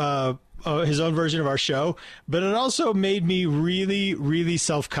his own version of our show, but it also made me really, really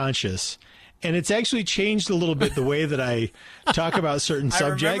self-conscious. And it's actually changed a little bit the way that I talk about certain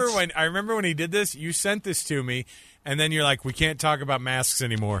subjects. I remember when he did this, you sent this to me, and then you're like, we can't talk about masks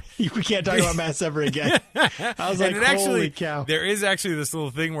anymore. We can't talk about masks ever again. I was like, holy cow. There is actually this little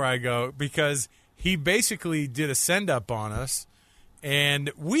thing where I go, because he basically did a send-up on us,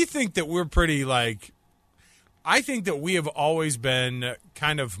 and we think that we're pretty, I think that we have always been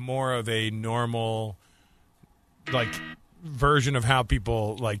kind of more of a normal, version of how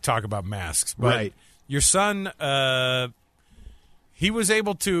people talk about masks. But right. Your son, he was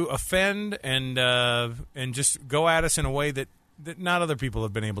able to offend and just go at us in a way that not other people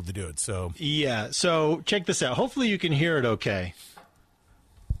have been able to do it. So yeah. So check this out. Hopefully you can hear it okay.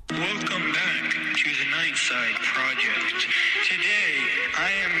 Welcome back to the Nightside Project. Today, I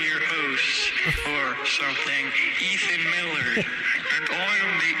am your host for something, Ethan Millard, and I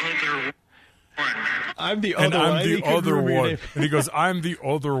am the other one. I'm the other one. I'm the other one. And he goes, I'm the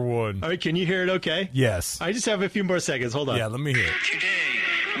other one. All right, can you hear it okay? Yes. I just have a few more seconds. Hold on. Yeah, let me hear it. Today,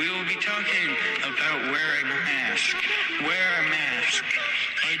 we will be talking about wearing a mask. Wear a mask.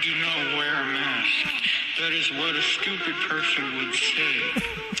 I do not wear a mask. That is what a stupid person would say.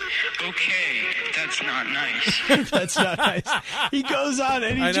 Okay, that's not nice. That's not nice. He goes on,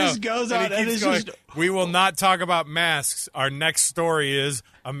 and he just goes on, and it's just... We will not talk about masks. Our next story is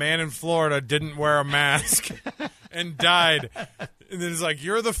a man in Florida didn't wear a mask and died. And then it's like,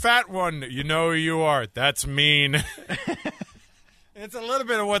 you're the fat one. You know who you are. That's mean. It's a little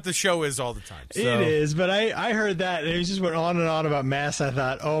bit of what the show is all the time. So. It is, but I heard that, and it just went on and on about mass. I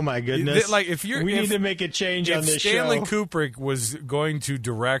thought, oh, my goodness. Like we need to make a change on this Stanley show. Kubrick was going to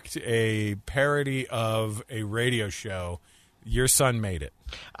direct a parody of a radio show, your son made it.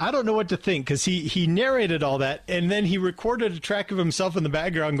 I don't know what to think, because he narrated all that, and then he recorded a track of himself in the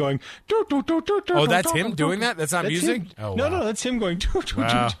background going... Oh, that's him doing that? That's not music? Oh, wow. No, that's him going...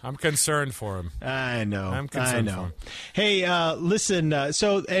 Wow, I'm concerned for him. I know. I'm concerned for him. Hey, listen,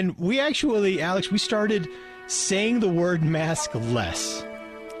 and we actually, Alex, we started saying the word mask less.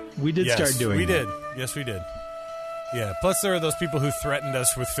 We did start doing we that. did. Yes, we did. Yeah, plus there are those people who threatened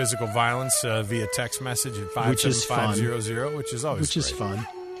us with physical violence via text message at 57500, which is always great. Fun.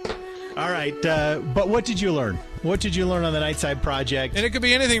 All right, but what did you learn? What did you learn on the Nightside Project? And it could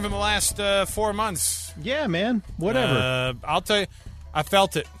be anything from the last 4 months. Yeah, man, whatever. I'll tell you, I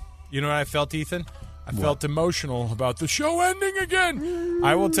felt it. You know what I felt, Ethan? I felt emotional about the show ending again.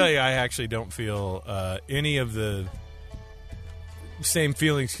 I will tell you, I actually don't feel any of the same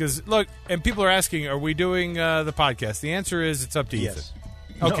feelings, because look, and people are asking, are we doing the podcast? The answer is it's up to Ethan.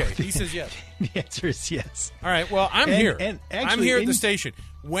 Okay, he says yes. The answer is yes. All right, well, I'm here. And actually, I'm here at the station.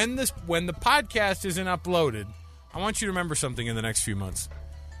 When the podcast isn't uploaded, I want you to remember something in the next few months.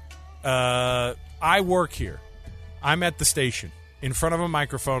 I work here. I'm at the station in front of a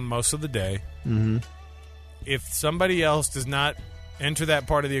microphone most of the day. Mm-hmm. If somebody else does not enter that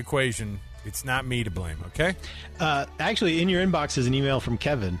part of the equation, it's not me to blame, okay? Actually, in your inbox is an email from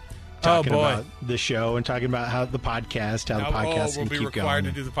Kevin talking about the show and talking about how the podcast can keep going. We'll be required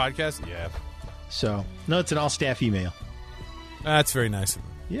to do the podcast? Yeah. So, no, it's an all-staff email. That's very nice of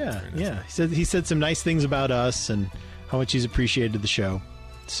him. Yeah, yeah. He said some nice things about us and how much he's appreciated the show.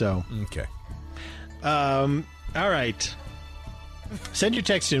 So, okay. All right. Send your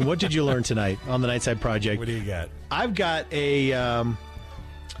text in. What did you learn tonight on the Nightside Project? What do you got? I've got a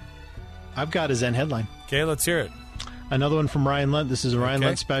Zen headline. Okay, let's hear it. Another one from Ryan Lunt. This is a Ryan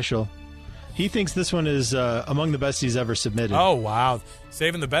Lunt special. He thinks this one is among the best he's ever submitted. Oh, wow.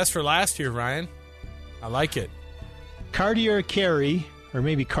 Saving the best for last here, Ryan. I like it. Cartier Carey, or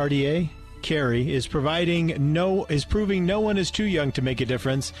maybe Cartier Carey, is proving no one is too young to make a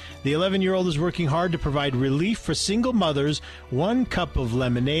difference. The 11-year-old is working hard to provide relief for single mothers, 1 cup of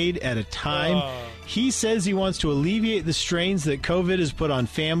lemonade at a time. He says he wants to alleviate the strains that COVID has put on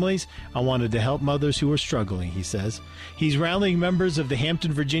families. I wanted to help mothers who are struggling, he says. He's rallying members of his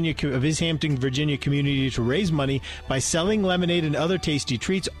Hampton, Virginia community to raise money by selling lemonade and other tasty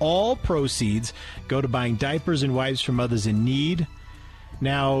treats. All proceeds go to buying diapers and wipes for mothers in need.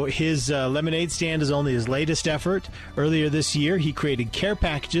 Now, his lemonade stand is only his latest effort. Earlier this year, he created care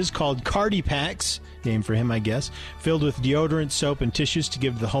packages called Cardi Packs, named for him, I guess, filled with deodorant, soap, and tissues to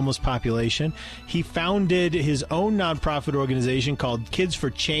give to the homeless population. He founded his own nonprofit organization called Kids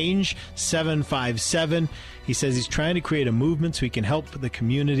for Change 757. He says he's trying to create a movement so he can help the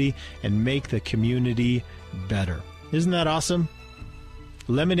community and make the community better. Not that awesome?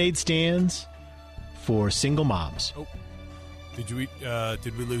 Lemonade stands for single moms. Oh. Did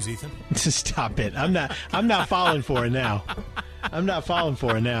we lose Ethan? Stop it. I'm not falling for it now. I'm not falling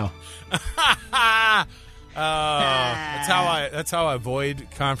for it now. That's how I avoid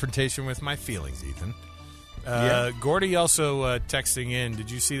confrontation with my feelings, Ethan. Gordy also texting in.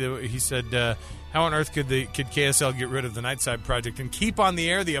 Did you see he said, how on earth could KSL get rid of the Nightside Project and keep on the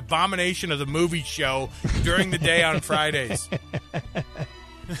air the abomination of the movie show during the day on Fridays?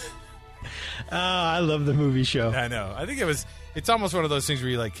 I love the movie show. I know. I think it's almost one of those things where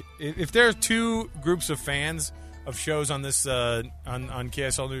you like, if there are two groups of fans of shows on this on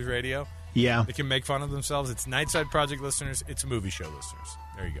KSL News Radio, they can make fun of themselves. It's Nightside Project listeners. It's movie show listeners.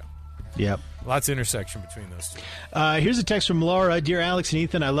 There you go. Yep. Lots of intersection between those two. Here's a text from Laura. Dear Alex and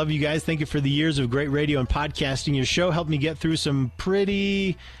Ethan, I love you guys. Thank you for the years of great radio and podcasting. Your show helped me get through some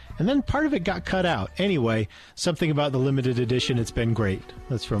pretty... And then part of it got cut out. Anyway, something about the limited edition. It's been great.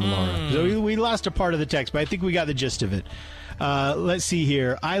 That's from Laura. So we lost a part of the text, but I think we got the gist of it. Let's see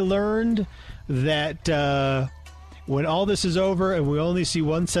here. I learned that when all this is over and we only see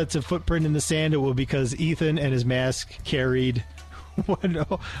one set of footprint in the sand, it will be because Ethan and his mask carried...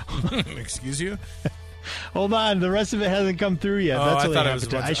 Excuse you? Hold on, the rest of it hasn't come through yet. Oh, That's what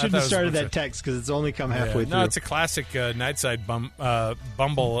I shouldn't have started that text because it's only come halfway through. No, it's a classic Nightside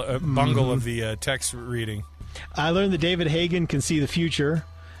bungle of the text reading. I learned that David Hagen can see the future.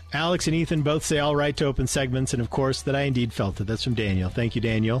 Alex and Ethan both say all right to open segments, and of course that I indeed felt it. That's from Daniel. Thank you,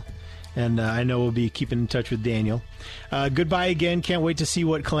 Daniel. And I know we'll be keeping in touch with Daniel. Goodbye again. Can't wait to see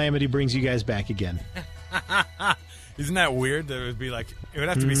what calamity brings you guys back again. Isn't that weird? That it would be like, it would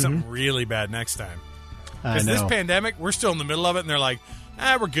have to be something really bad next time. Because this know. pandemic, we're still in the middle of it, and they're like,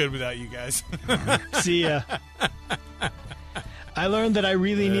 we're good without you guys. See ya. I learned that I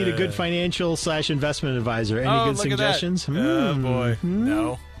really need a good financial / investment advisor. Any good look suggestions? At that. Oh, boy.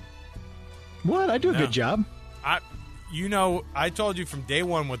 No. What? I do a good job. I told you from day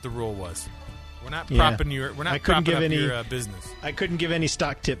one what the rule was. We're not propping your. We're not propping up your business. I couldn't give any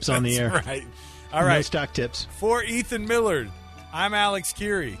stock tips on the air. Right. All right. No stock tips. For Ethan Millard, I'm Alex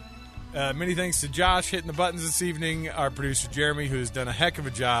Curie. Many thanks to Josh hitting the buttons this evening. Our producer Jeremy, who has done a heck of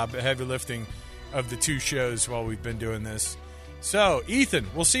a job, heavy lifting of the 2 shows while we've been doing this. So, Ethan,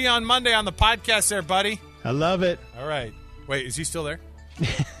 we'll see you on Monday on the podcast, there, buddy. I love it. All right. Wait, is he still there?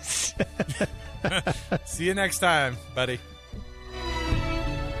 See you next time, buddy.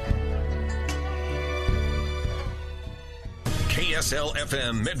 KSL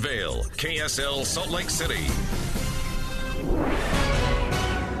FM Midvale, KSL Salt Lake City.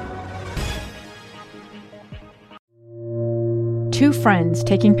 Two friends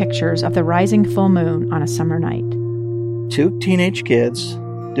taking pictures of the rising full moon on a summer night. 2 teenage kids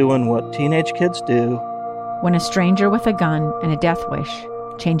doing what teenage kids do. When a stranger with a gun and a death wish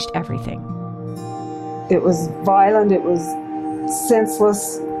changed everything. It was violent, it was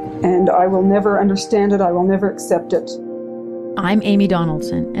senseless, and I will never understand it, I will never accept it. I'm Amy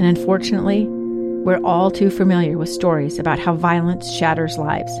Donaldson, and unfortunately, we're all too familiar with stories about how violence shatters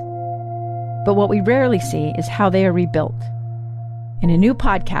lives. But what we rarely see is how they are rebuilt. In a new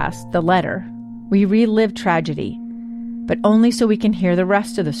podcast, The Letter, we relive tragedy, but only so we can hear the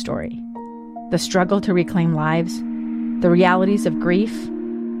rest of the story. The struggle to reclaim lives, the realities of grief,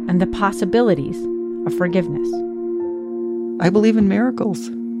 and the possibilities of forgiveness. I believe in miracles.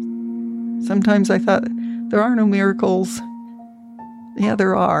 Sometimes I thought, there are no miracles. Yeah,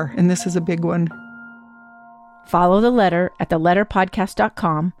 there are, and this is a big one. Follow The Letter at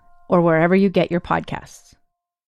theletterpodcast.com or wherever you get your podcasts.